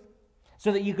truth,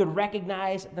 so that you could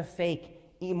recognize the fake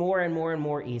more and more and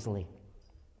more easily.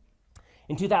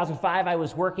 In 2005, I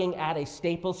was working at a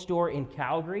Staples store in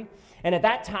Calgary, and at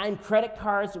that time, credit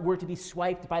cards were to be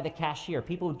swiped by the cashier.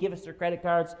 People would give us their credit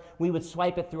cards, we would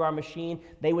swipe it through our machine,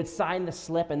 they would sign the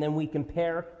slip, and then we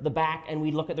compare the back, and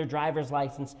we look at their driver's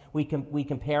license, we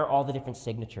compare all the different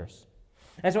signatures.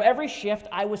 And so every shift,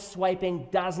 I was swiping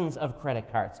dozens of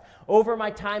credit cards. Over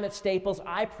my time at Staples,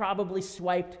 I probably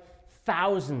swiped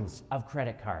thousands of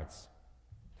credit cards.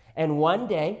 And one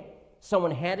day,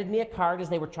 someone handed me a card as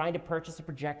they were trying to purchase a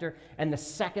projector, and the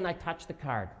second I touched the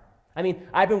card, I mean,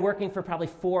 I've been working for probably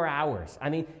 4 hours. I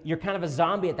mean, you're kind of a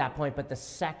zombie at that point, but the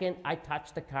second I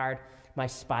touched the card, my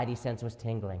spidey sense was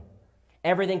tingling.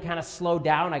 Everything kind of slowed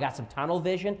down. I got some tunnel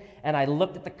vision, and I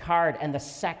looked at the card, and the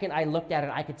second I looked at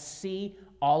it, I could see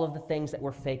all of the things that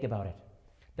were fake about it.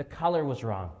 The color was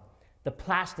wrong. The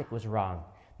plastic was wrong.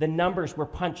 The numbers were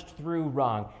punched through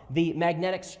wrong. The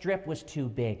magnetic strip was too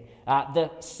big.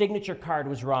 The signature card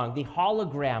was wrong. The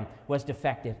hologram was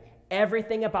defective.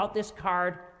 Everything about this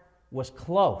card was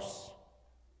close,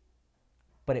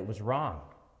 but it was wrong.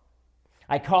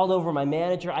 I called over my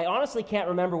manager. I honestly can't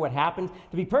remember what happened.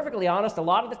 To be perfectly honest, a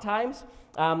lot of the times,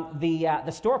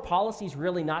 the store policy is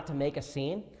really not to make a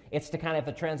scene. It's to kind of,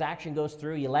 if the transaction goes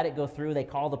through, you let it go through, they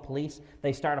call the police,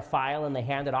 they start a file, and they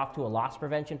hand it off to a loss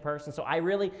prevention person. So I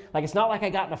really, it's not like I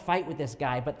got in a fight with this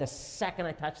guy, but the second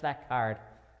I touched that card,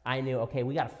 I knew, okay,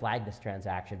 we got to flag this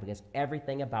transaction because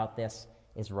everything about this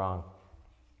is wrong.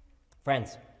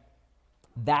 Friends,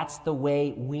 that's the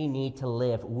way we need to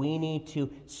live. We need to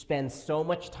spend so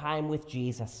much time with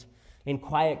Jesus in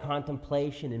quiet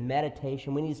contemplation and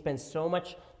meditation. We need to spend so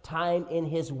much time in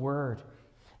His Word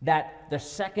that the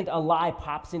second a lie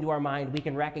pops into our mind, we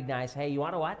can recognize, hey, you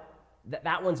want to what?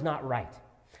 That one's not right.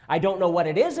 I don't know what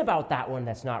it is about that one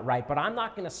that's not right, but I'm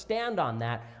not going to stand on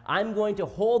that. I'm going to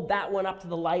hold that one up to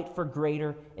the light for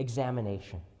greater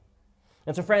examination.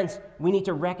 And so, friends, we need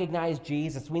to recognize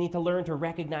Jesus. We need to learn to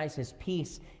recognize His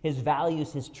peace, His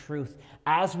values, His truth.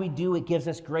 As we do, it gives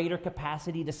us greater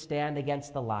capacity to stand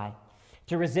against the lie.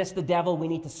 To resist the devil, we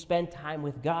need to spend time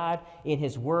with God in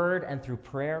His Word and through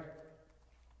prayer.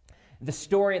 The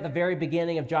story at the very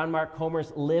beginning of John Mark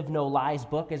Comer's Live No Lies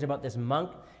book is about this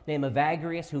monk named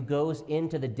Evagrius who goes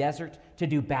into the desert to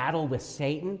do battle with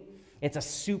Satan. It's a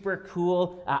super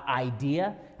cool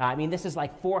idea. This is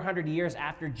like 400 years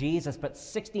after Jesus, but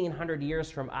 1,600 years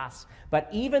from us. But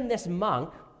even this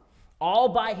monk, all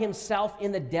by himself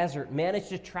in the desert, managed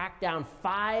to track down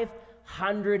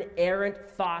 500 errant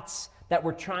thoughts that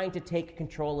were trying to take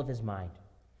control of his mind.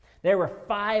 There were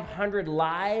 500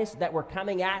 lies that were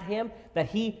coming at him that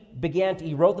he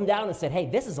wrote them down and said, hey,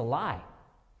 this is a lie.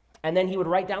 And then he would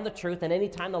write down the truth, and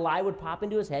anytime the lie would pop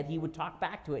into his head, he would talk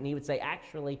back to it, and he would say,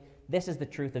 actually, this is the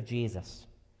truth of Jesus.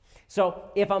 So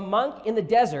if a monk in the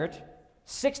desert,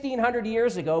 1,600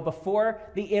 years ago, before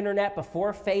the internet,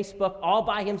 before Facebook, all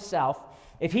by himself,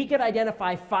 if he could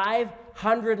identify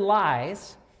 500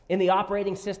 lies in the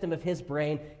operating system of his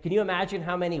brain, can you imagine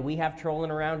how many we have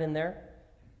trolling around in there?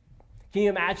 Can you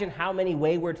imagine how many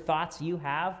wayward thoughts you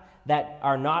have that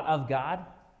are not of God?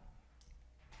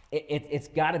 It's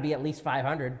got to be at least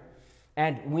 500.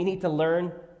 And we need to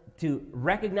learn to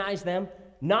recognize them,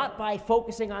 not by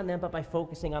focusing on them, but by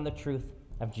focusing on the truth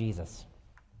of Jesus.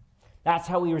 That's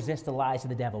how we resist the lies of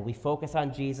the devil. We focus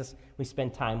on Jesus. We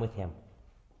spend time with Him.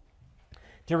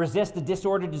 To resist the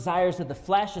disordered desires of the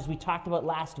flesh, as we talked about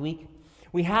last week,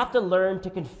 we have to learn to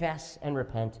confess and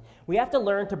repent. We have to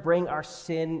learn to bring our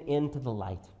sin into the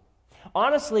light.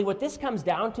 Honestly, what this comes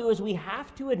down to is we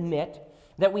have to admit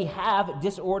that we have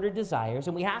disordered desires,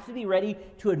 and we have to be ready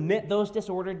to admit those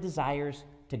disordered desires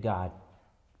to God.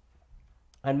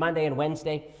 On Monday and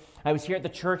Wednesday, I was here at the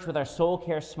church with our Soul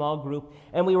Care small group,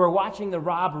 and we were watching the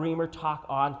Rob Reamer talk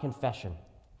on confession.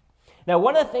 Now,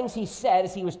 one of the things he said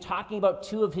as he was talking about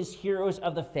two of his heroes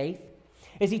of the faith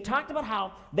is he talked about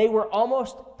how they were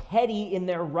almost petty in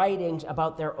their writings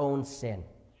about their own sin.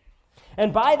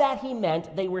 And by that he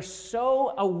meant they were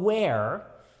so aware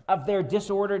of their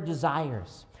disordered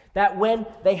desires that when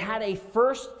they had a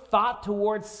first thought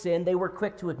towards sin, they were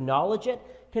quick to acknowledge it,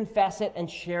 confess it, and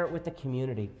share it with the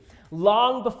community,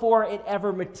 long before it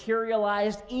ever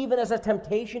materialized, even as a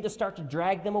temptation to start to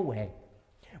drag them away.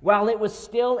 While it was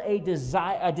still a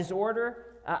disordered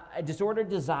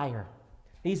desire,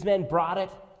 these men brought it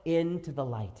into the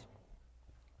light.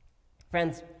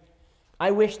 Friends,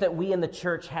 I wish that we in the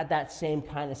church had that same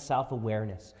kind of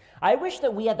self-awareness. I wish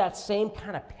that we had that same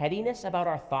kind of pettiness about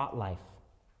our thought life.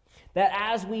 That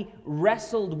as we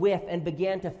wrestled with and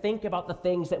began to think about the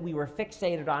things that we were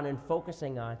fixated on and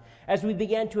focusing on, as we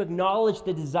began to acknowledge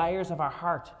the desires of our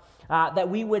heart, that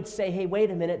we would say, hey, wait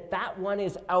a minute, that one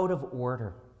is out of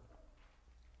order.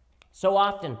 So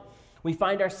often, we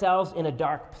find ourselves in a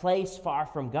dark place, far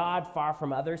from God, far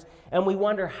from others, and we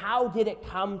wonder, how did it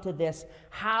come to this?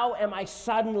 How am I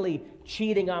suddenly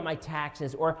cheating on my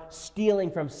taxes, or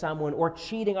stealing from someone, or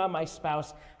cheating on my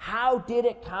spouse? How did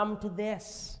it come to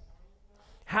this?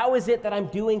 How is it that I'm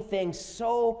doing things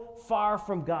so far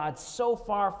from God, so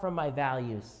far from my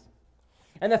values?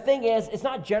 And the thing is, it's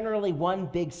not generally one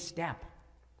big step.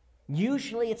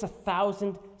 Usually it's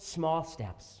 1,000 small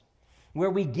steps where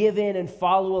we give in and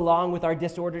follow along with our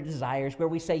disordered desires, where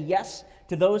we say yes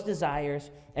to those desires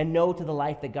and no to the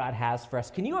life that God has for us.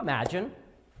 Can you imagine?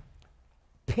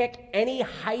 Pick any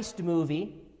heist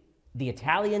movie, The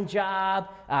Italian Job,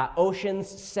 Oceans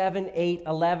 7, 8,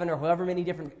 11, or however many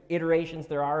different iterations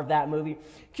there are of that movie.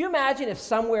 Can you imagine if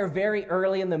somewhere very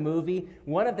early in the movie,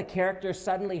 one of the characters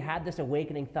suddenly had this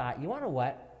awakening thought, you want to know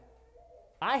what?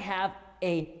 I have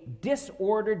a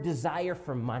disordered desire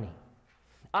for money.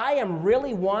 I am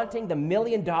really wanting the $1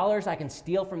 million I can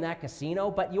steal from that casino,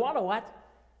 but you want to know what?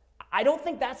 I don't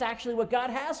think that's actually what God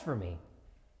has for me.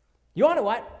 You want to know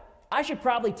what? I should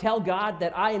probably tell God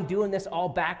that I am doing this all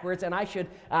backwards, and I should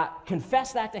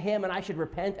confess that to him, and I should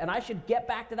repent, and I should get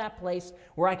back to that place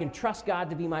where I can trust God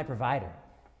to be my provider.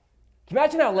 Can you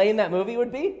imagine how lame that movie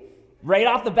would be? Right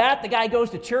off the bat, the guy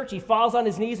goes to church, he falls on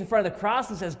his knees in front of the cross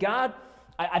and says, God,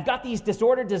 I've got these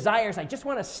disordered desires. I just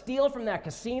want to steal from that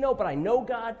casino, but I know,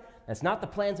 God, that's not the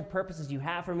plans and purposes you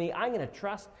have for me. I'm going to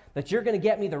trust that you're going to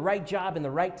get me the right job in the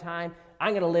right time.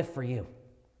 I'm going to live for you.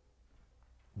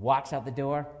 Walks out the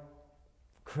door.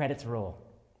 Credits roll,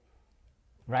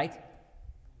 right?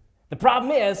 The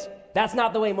problem is, that's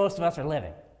not the way most of us are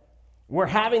living. We're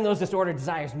having those disordered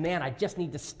desires. Man, I just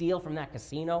need to steal from that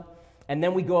casino. And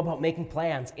then we go about making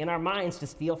plans in our minds to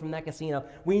steal from that casino.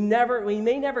 We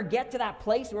may never get to that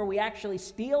place where we actually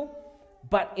steal,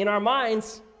 but in our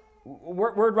minds,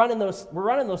 we're running those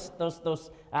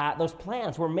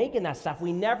plans. We're making that stuff.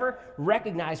 We never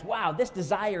recognize, wow, this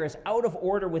desire is out of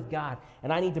order with God,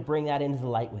 and I need to bring that into the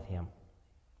light with him.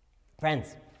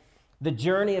 Friends, the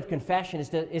journey of confession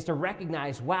is to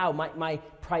recognize, wow, my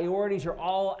priorities are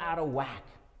all out of whack.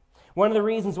 One of the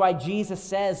reasons why Jesus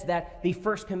says that the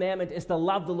first commandment is to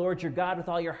love the Lord your God with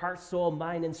all your heart, soul,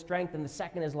 mind, and strength, and the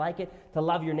second is like it, to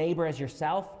love your neighbor as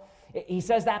yourself. He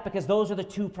says that because those are the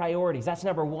two priorities. That's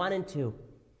number 1 and 2.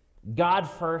 God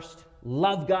first,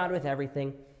 love God with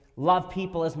everything, love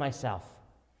people as myself.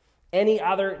 Any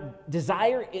other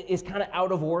desire is kind of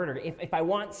out of order. If I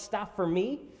want stuff for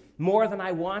me, more than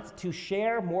I want to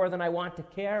share, more than I want to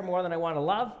care, more than I want to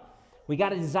love, we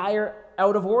got a desire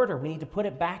out of order. We need to put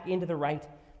it back into the right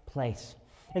place.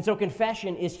 And so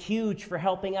confession is huge for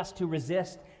helping us to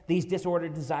resist these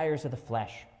disordered desires of the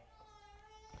flesh.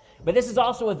 But this is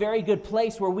also a very good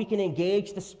place where we can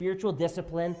engage the spiritual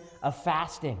discipline of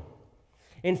fasting.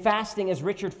 In fasting, as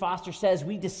Richard Foster says,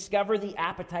 we discover the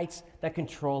appetites that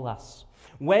control us.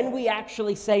 When we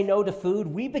actually say no to food,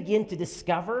 we begin to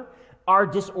discover our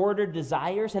disordered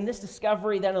desires, and this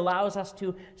discovery then allows us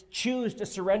to choose to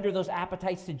surrender those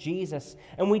appetites to Jesus,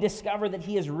 and we discover that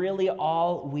he is really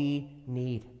all we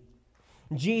need.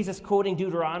 Jesus, quoting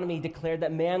Deuteronomy, declared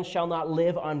that man shall not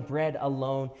live on bread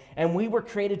alone, and we were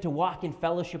created to walk in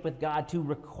fellowship with God, to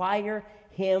require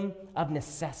him of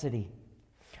necessity.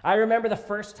 I remember the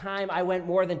first time I went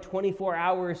more than 24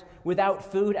 hours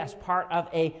without food as part of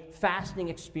a fasting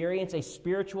experience, a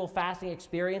spiritual fasting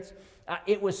experience.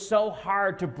 It was so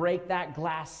hard to break that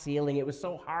glass ceiling. It was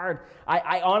so hard.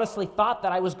 I honestly thought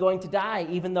that I was going to die,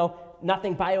 even though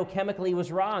nothing biochemically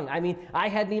was wrong. I mean, I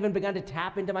hadn't even begun to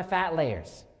tap into my fat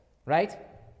layers, right?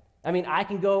 I mean, I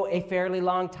can go a fairly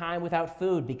long time without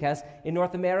food because in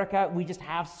North America, we just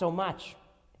have so much.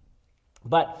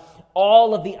 But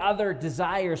all of the other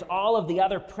desires, all of the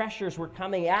other pressures were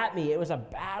coming at me. It was a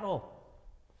battle.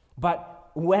 But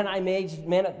when I made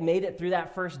it through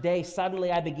that first day,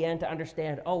 suddenly I began to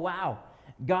understand, oh, wow,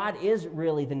 God is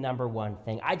really the number one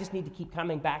thing. I just need to keep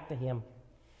coming back to him.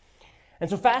 And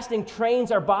so fasting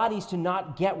trains our bodies to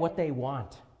not get what they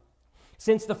want.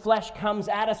 Since the flesh comes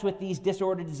at us with these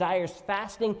disordered desires,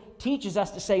 fasting teaches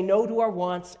us to say no to our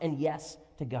wants and yes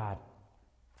to God.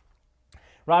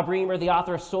 Rob Reimer, the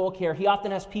author of Soul Care, he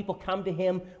often has people come to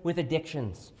him with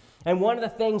addictions. And one of the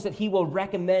things that he will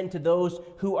recommend to those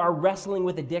who are wrestling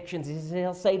with addictions is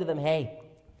he'll say to them, hey,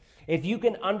 if you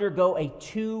can undergo a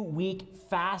 2-week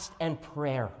fast and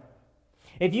prayer,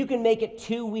 if you can make it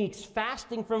 2 weeks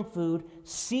fasting from food,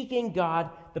 seeking God,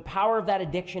 the power of that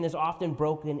addiction is often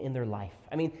broken in their life.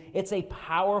 I mean, it's a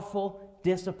powerful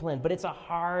discipline, but it's a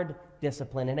hard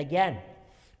discipline. And again,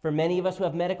 for many of us who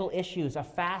have medical issues, a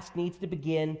fast needs to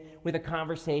begin with a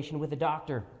conversation with a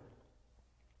doctor.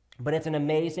 But it's an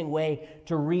amazing way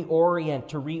to reorient,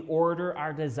 to reorder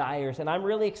our desires. And I'm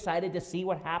really excited to see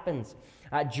what happens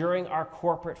during our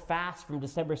corporate fast from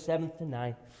December 7th to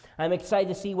 9th. I'm excited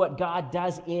to see what God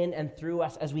does in and through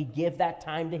us as we give that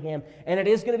time to him. And it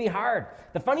is going to be hard.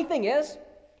 The funny thing is,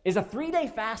 is a 3-day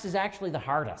fast is actually the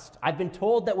hardest. I've been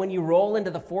told that when you roll into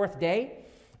the 4th day,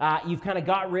 you've kind of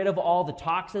got rid of all the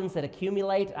toxins that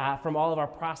accumulate from all of our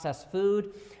processed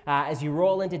food. As you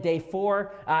roll into day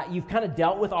 4, you've kind of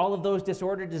dealt with all of those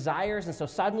disordered desires, and so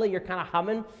suddenly you're kind of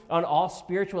humming on all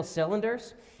spiritual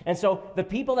cylinders. And so the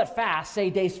people that fast say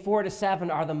days 4 to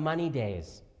 7 are the money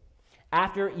days.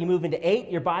 After you move into 8,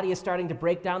 your body is starting to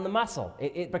break down the muscle.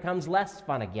 It becomes less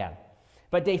fun again.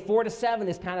 But day 4 to 7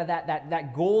 is kind of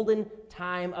that golden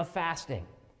time of fasting.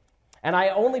 And I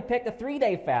only picked a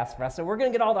 3-day fast for us, so we're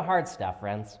going to get all the hard stuff,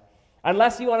 friends.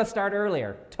 Unless you want to start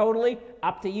earlier. Totally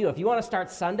up to you. If you want to start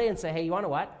Sunday and say, hey, you want to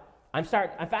what? I'm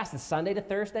fasting Sunday to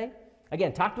Thursday.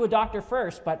 Again, talk to a doctor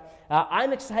first, but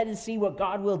I'm excited to see what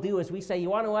God will do as we say, you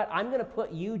want to what? I'm going to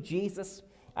put you, Jesus,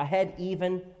 ahead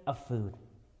even of food.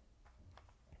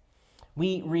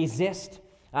 We resist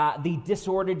the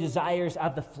disordered desires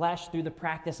of the flesh through the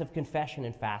practice of confession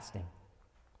and fasting.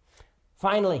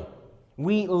 Finally,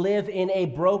 we live in a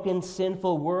broken,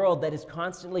 sinful world that is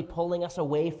constantly pulling us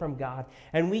away from God,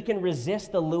 and we can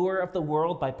resist the lure of the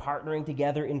world by partnering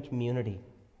together in community.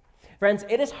 Friends,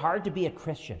 it is hard to be a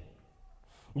Christian.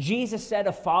 Jesus said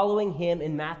of following him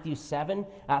in Matthew 7,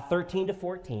 13 to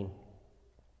 14,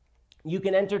 you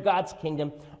can enter God's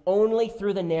kingdom only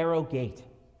through the narrow gate.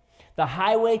 The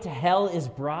highway to hell is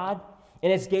broad,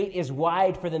 and its gate is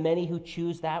wide for the many who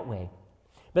choose that way.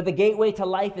 But the gateway to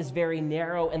life is very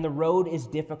narrow, and the road is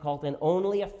difficult, and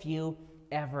only a few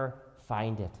ever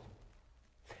find it.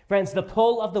 Friends, the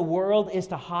pull of the world is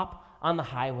to hop on the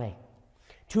highway,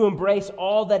 to embrace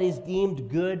all that is deemed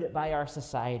good by our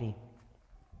society.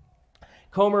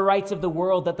 Comer writes of the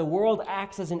world that the world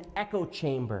acts as an echo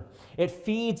chamber. It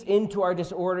feeds into our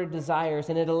disordered desires,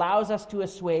 and it allows us to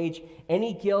assuage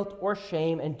any guilt or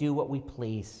shame and do what we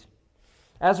please.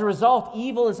 As a result,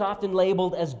 evil is often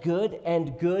labeled as good,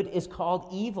 and good is called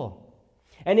evil.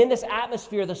 And in this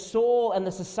atmosphere, the soul and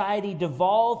the society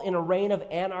devolve in a reign of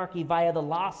anarchy via the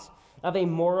loss of a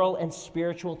moral and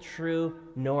spiritual true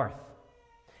north.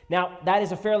 Now, that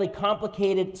is a fairly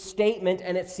complicated statement,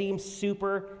 and it seems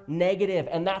super negative,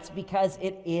 and that's because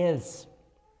it is.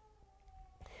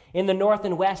 In the North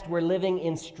and West, we're living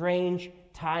in strange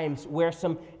times where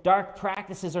some dark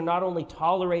practices are not only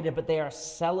tolerated, but they are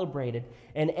celebrated,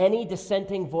 and any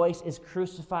dissenting voice is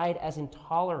crucified as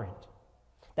intolerant.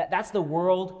 That's the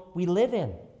world we live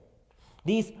in.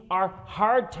 These are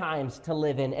hard times to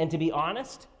live in, and to be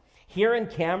honest, here in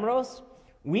Camrose,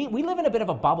 we live in a bit of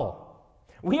a bubble.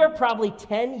 We are probably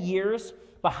 10 years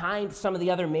behind some of the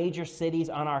other major cities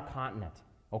on our continent,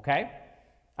 okay?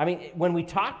 I mean, when we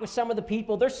talk with some of the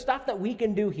people, there's stuff that we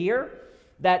can do here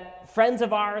that friends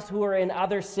of ours who are in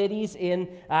other cities in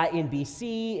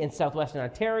BC, in southwestern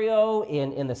Ontario,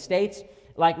 in the States,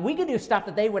 like we can do stuff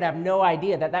that they would have no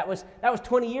idea. That was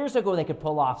 20 years ago they could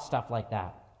pull off stuff like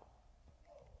that.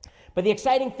 But the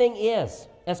exciting thing is,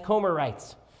 as Comer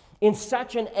writes, in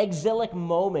such an exilic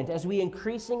moment, as we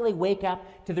increasingly wake up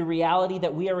to the reality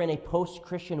that we are in a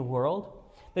post-Christian world,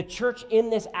 the church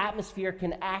in this atmosphere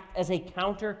can act as a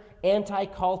counter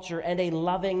anti-culture and a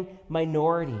loving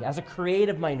minority, as a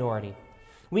creative minority.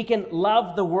 We can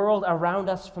love the world around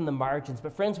us from the margins,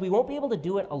 but friends, we won't be able to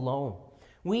do it alone.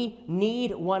 We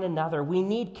need one another. We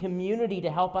need community to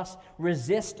help us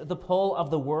resist the pull of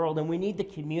the world, and we need the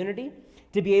community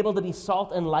to be able to be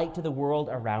salt and light to the world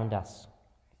around us.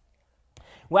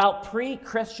 While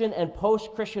pre-Christian and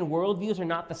post-Christian worldviews are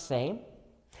not the same,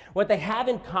 what they have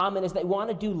in common is they want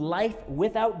to do life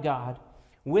without God,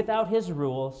 without his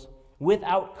rules,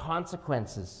 without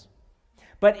consequences.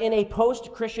 But in a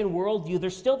post-Christian worldview,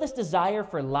 there's still this desire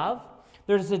for love.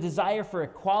 There's a desire for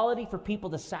equality, for people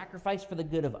to sacrifice for the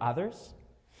good of others.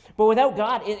 But without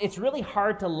God, it's really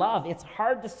hard to love. It's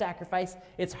hard to sacrifice.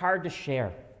 It's hard to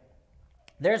share.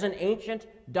 There's an ancient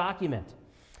document.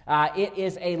 It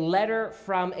is a letter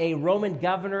from a Roman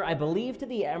governor, I believe to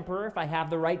the emperor, if I have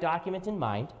the right document in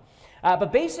mind.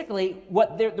 But basically,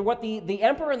 what the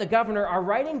emperor and the governor are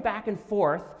writing back and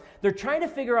forth, they're trying to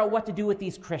figure out what to do with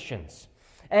these Christians.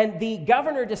 And the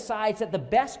governor decides that the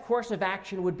best course of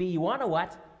action would be, you want to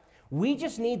what? We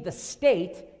just need the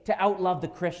state to outlove the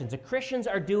Christians. The Christians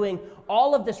are doing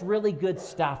all of this really good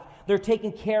stuff. They're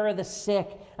taking care of the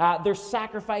sick. They're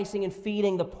sacrificing and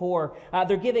feeding the poor.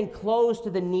 They're giving clothes to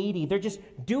the needy. They're just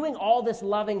doing all this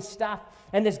loving stuff.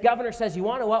 And this governor says, you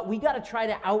want to what? We got to try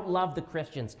to outlove the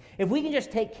Christians. If we can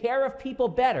just take care of people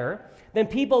better, then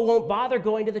people won't bother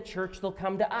going to the church. They'll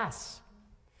come to us.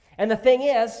 And the thing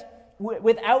is,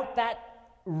 without that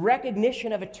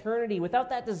recognition of eternity, without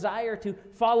that desire to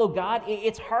follow God,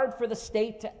 it's hard for the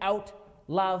state to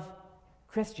outlove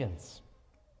Christians.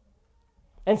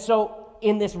 And so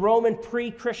in this Roman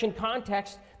pre-Christian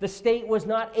context, the state was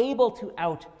not able to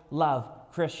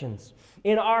out-love Christians.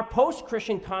 In our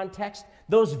post-Christian context,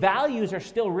 those values are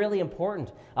still really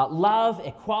important. Love,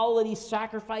 equality,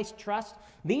 sacrifice, trust.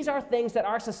 These are things that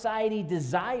our society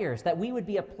desires, that we would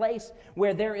be a place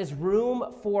where there is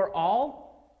room for all.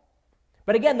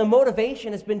 But again, the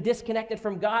motivation has been disconnected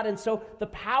from God, and so the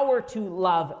power to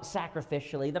love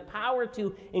sacrificially, the power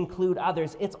to include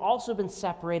others, it's also been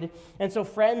separated. And so,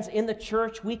 friends, in the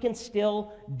church, we can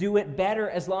still do it better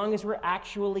as long as we're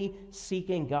actually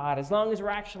seeking God, as long as we're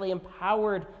actually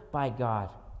empowered by God.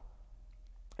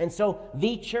 And so,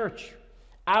 the church,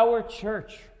 our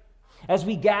church, as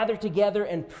we gather together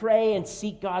and pray and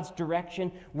seek God's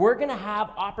direction, we're going to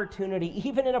have opportunity,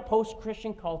 even in a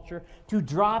post-Christian culture, to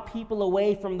draw people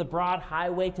away from the broad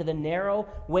highway to the narrow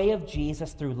way of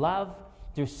Jesus through love,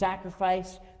 through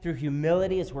sacrifice, through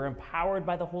humility, as we're empowered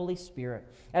by the Holy Spirit,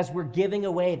 as we're giving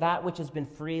away that which has been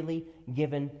freely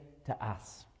given to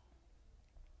us.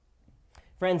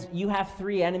 Friends, you have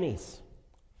three enemies: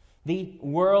 the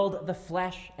world, the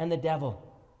flesh, and the devil.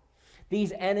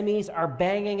 These enemies are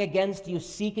banging against you,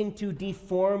 seeking to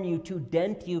deform you, to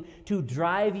dent you, to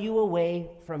drive you away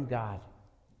from God.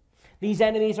 These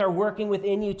enemies are working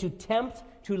within you to tempt,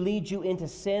 to lead you into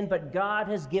sin, but God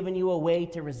has given you a way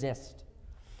to resist.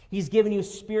 He's given you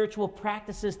spiritual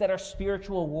practices that are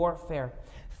spiritual warfare.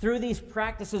 Through these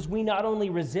practices, we not only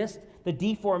resist the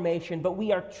deformation, but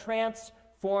we are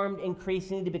transformed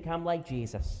increasingly to become like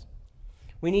Jesus.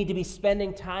 We need to be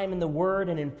spending time in the Word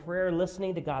and in prayer,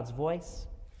 listening to God's voice.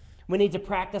 We need to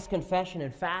practice confession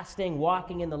and fasting,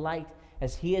 walking in the light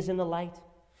as He is in the light.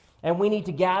 And we need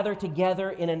to gather together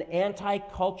in an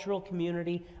anti-cultural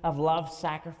community of love,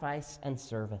 sacrifice, and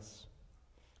service.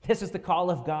 This is the call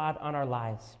of God on our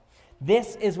lives.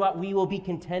 This is what we will be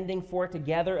contending for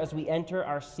together as we enter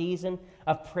our season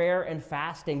of prayer and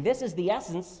fasting. This is the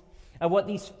essence of what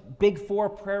these big four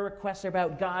prayer requests are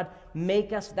about. God,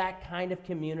 make us that kind of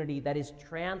community that is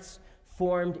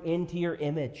transformed into your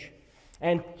image.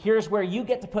 And here's where you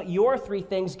get to put your three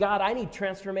things. God, I need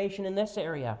transformation in this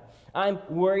area. I'm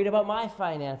worried about my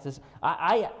finances.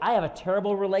 I have a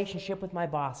terrible relationship with my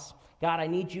boss. God, I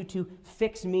need you to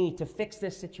fix me, to fix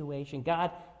this situation. God,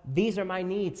 these are my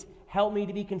needs. Help me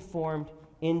to be conformed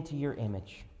into your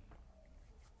image.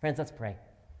 Friends, let's pray.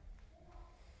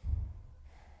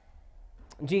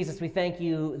 Jesus, we thank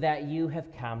you that you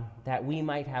have come, that we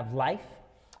might have life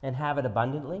and have it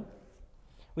abundantly.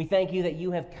 We thank you that you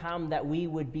have come, that we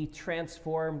would be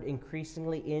transformed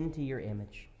increasingly into your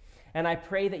image. And I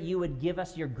pray that you would give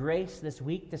us your grace this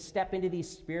week to step into these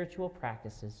spiritual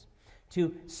practices,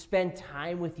 to spend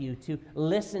time with you, to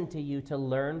listen to you, to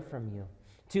learn from you,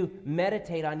 to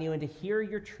meditate on you, and to hear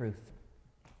your truth.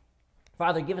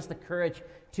 Father, give us the courage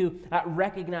to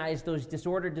recognize those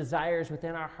disordered desires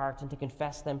within our hearts and to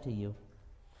confess them to you.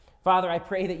 Father, I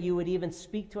pray that you would even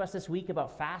speak to us this week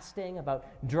about fasting, about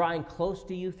drawing close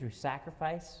to you through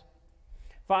sacrifice.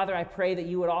 Father, I pray that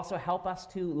you would also help us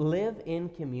to live in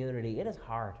community. It is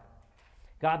hard.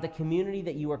 God, the community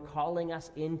that you are calling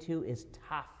us into is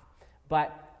tough,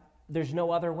 but there's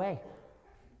no other way.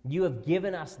 You have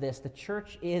given us this. The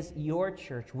church is your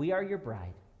church. We are your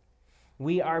bride.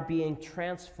 We are being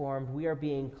transformed. We are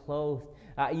being clothed.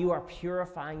 You are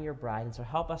purifying your bride. And so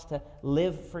help us to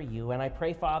live for you. And I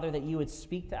pray, Father, that you would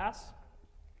speak to us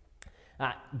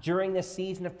during this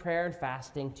season of prayer and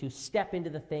fasting to step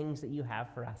into the things that you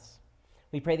have for us.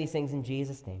 We pray these things in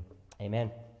Jesus' name.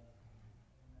 Amen.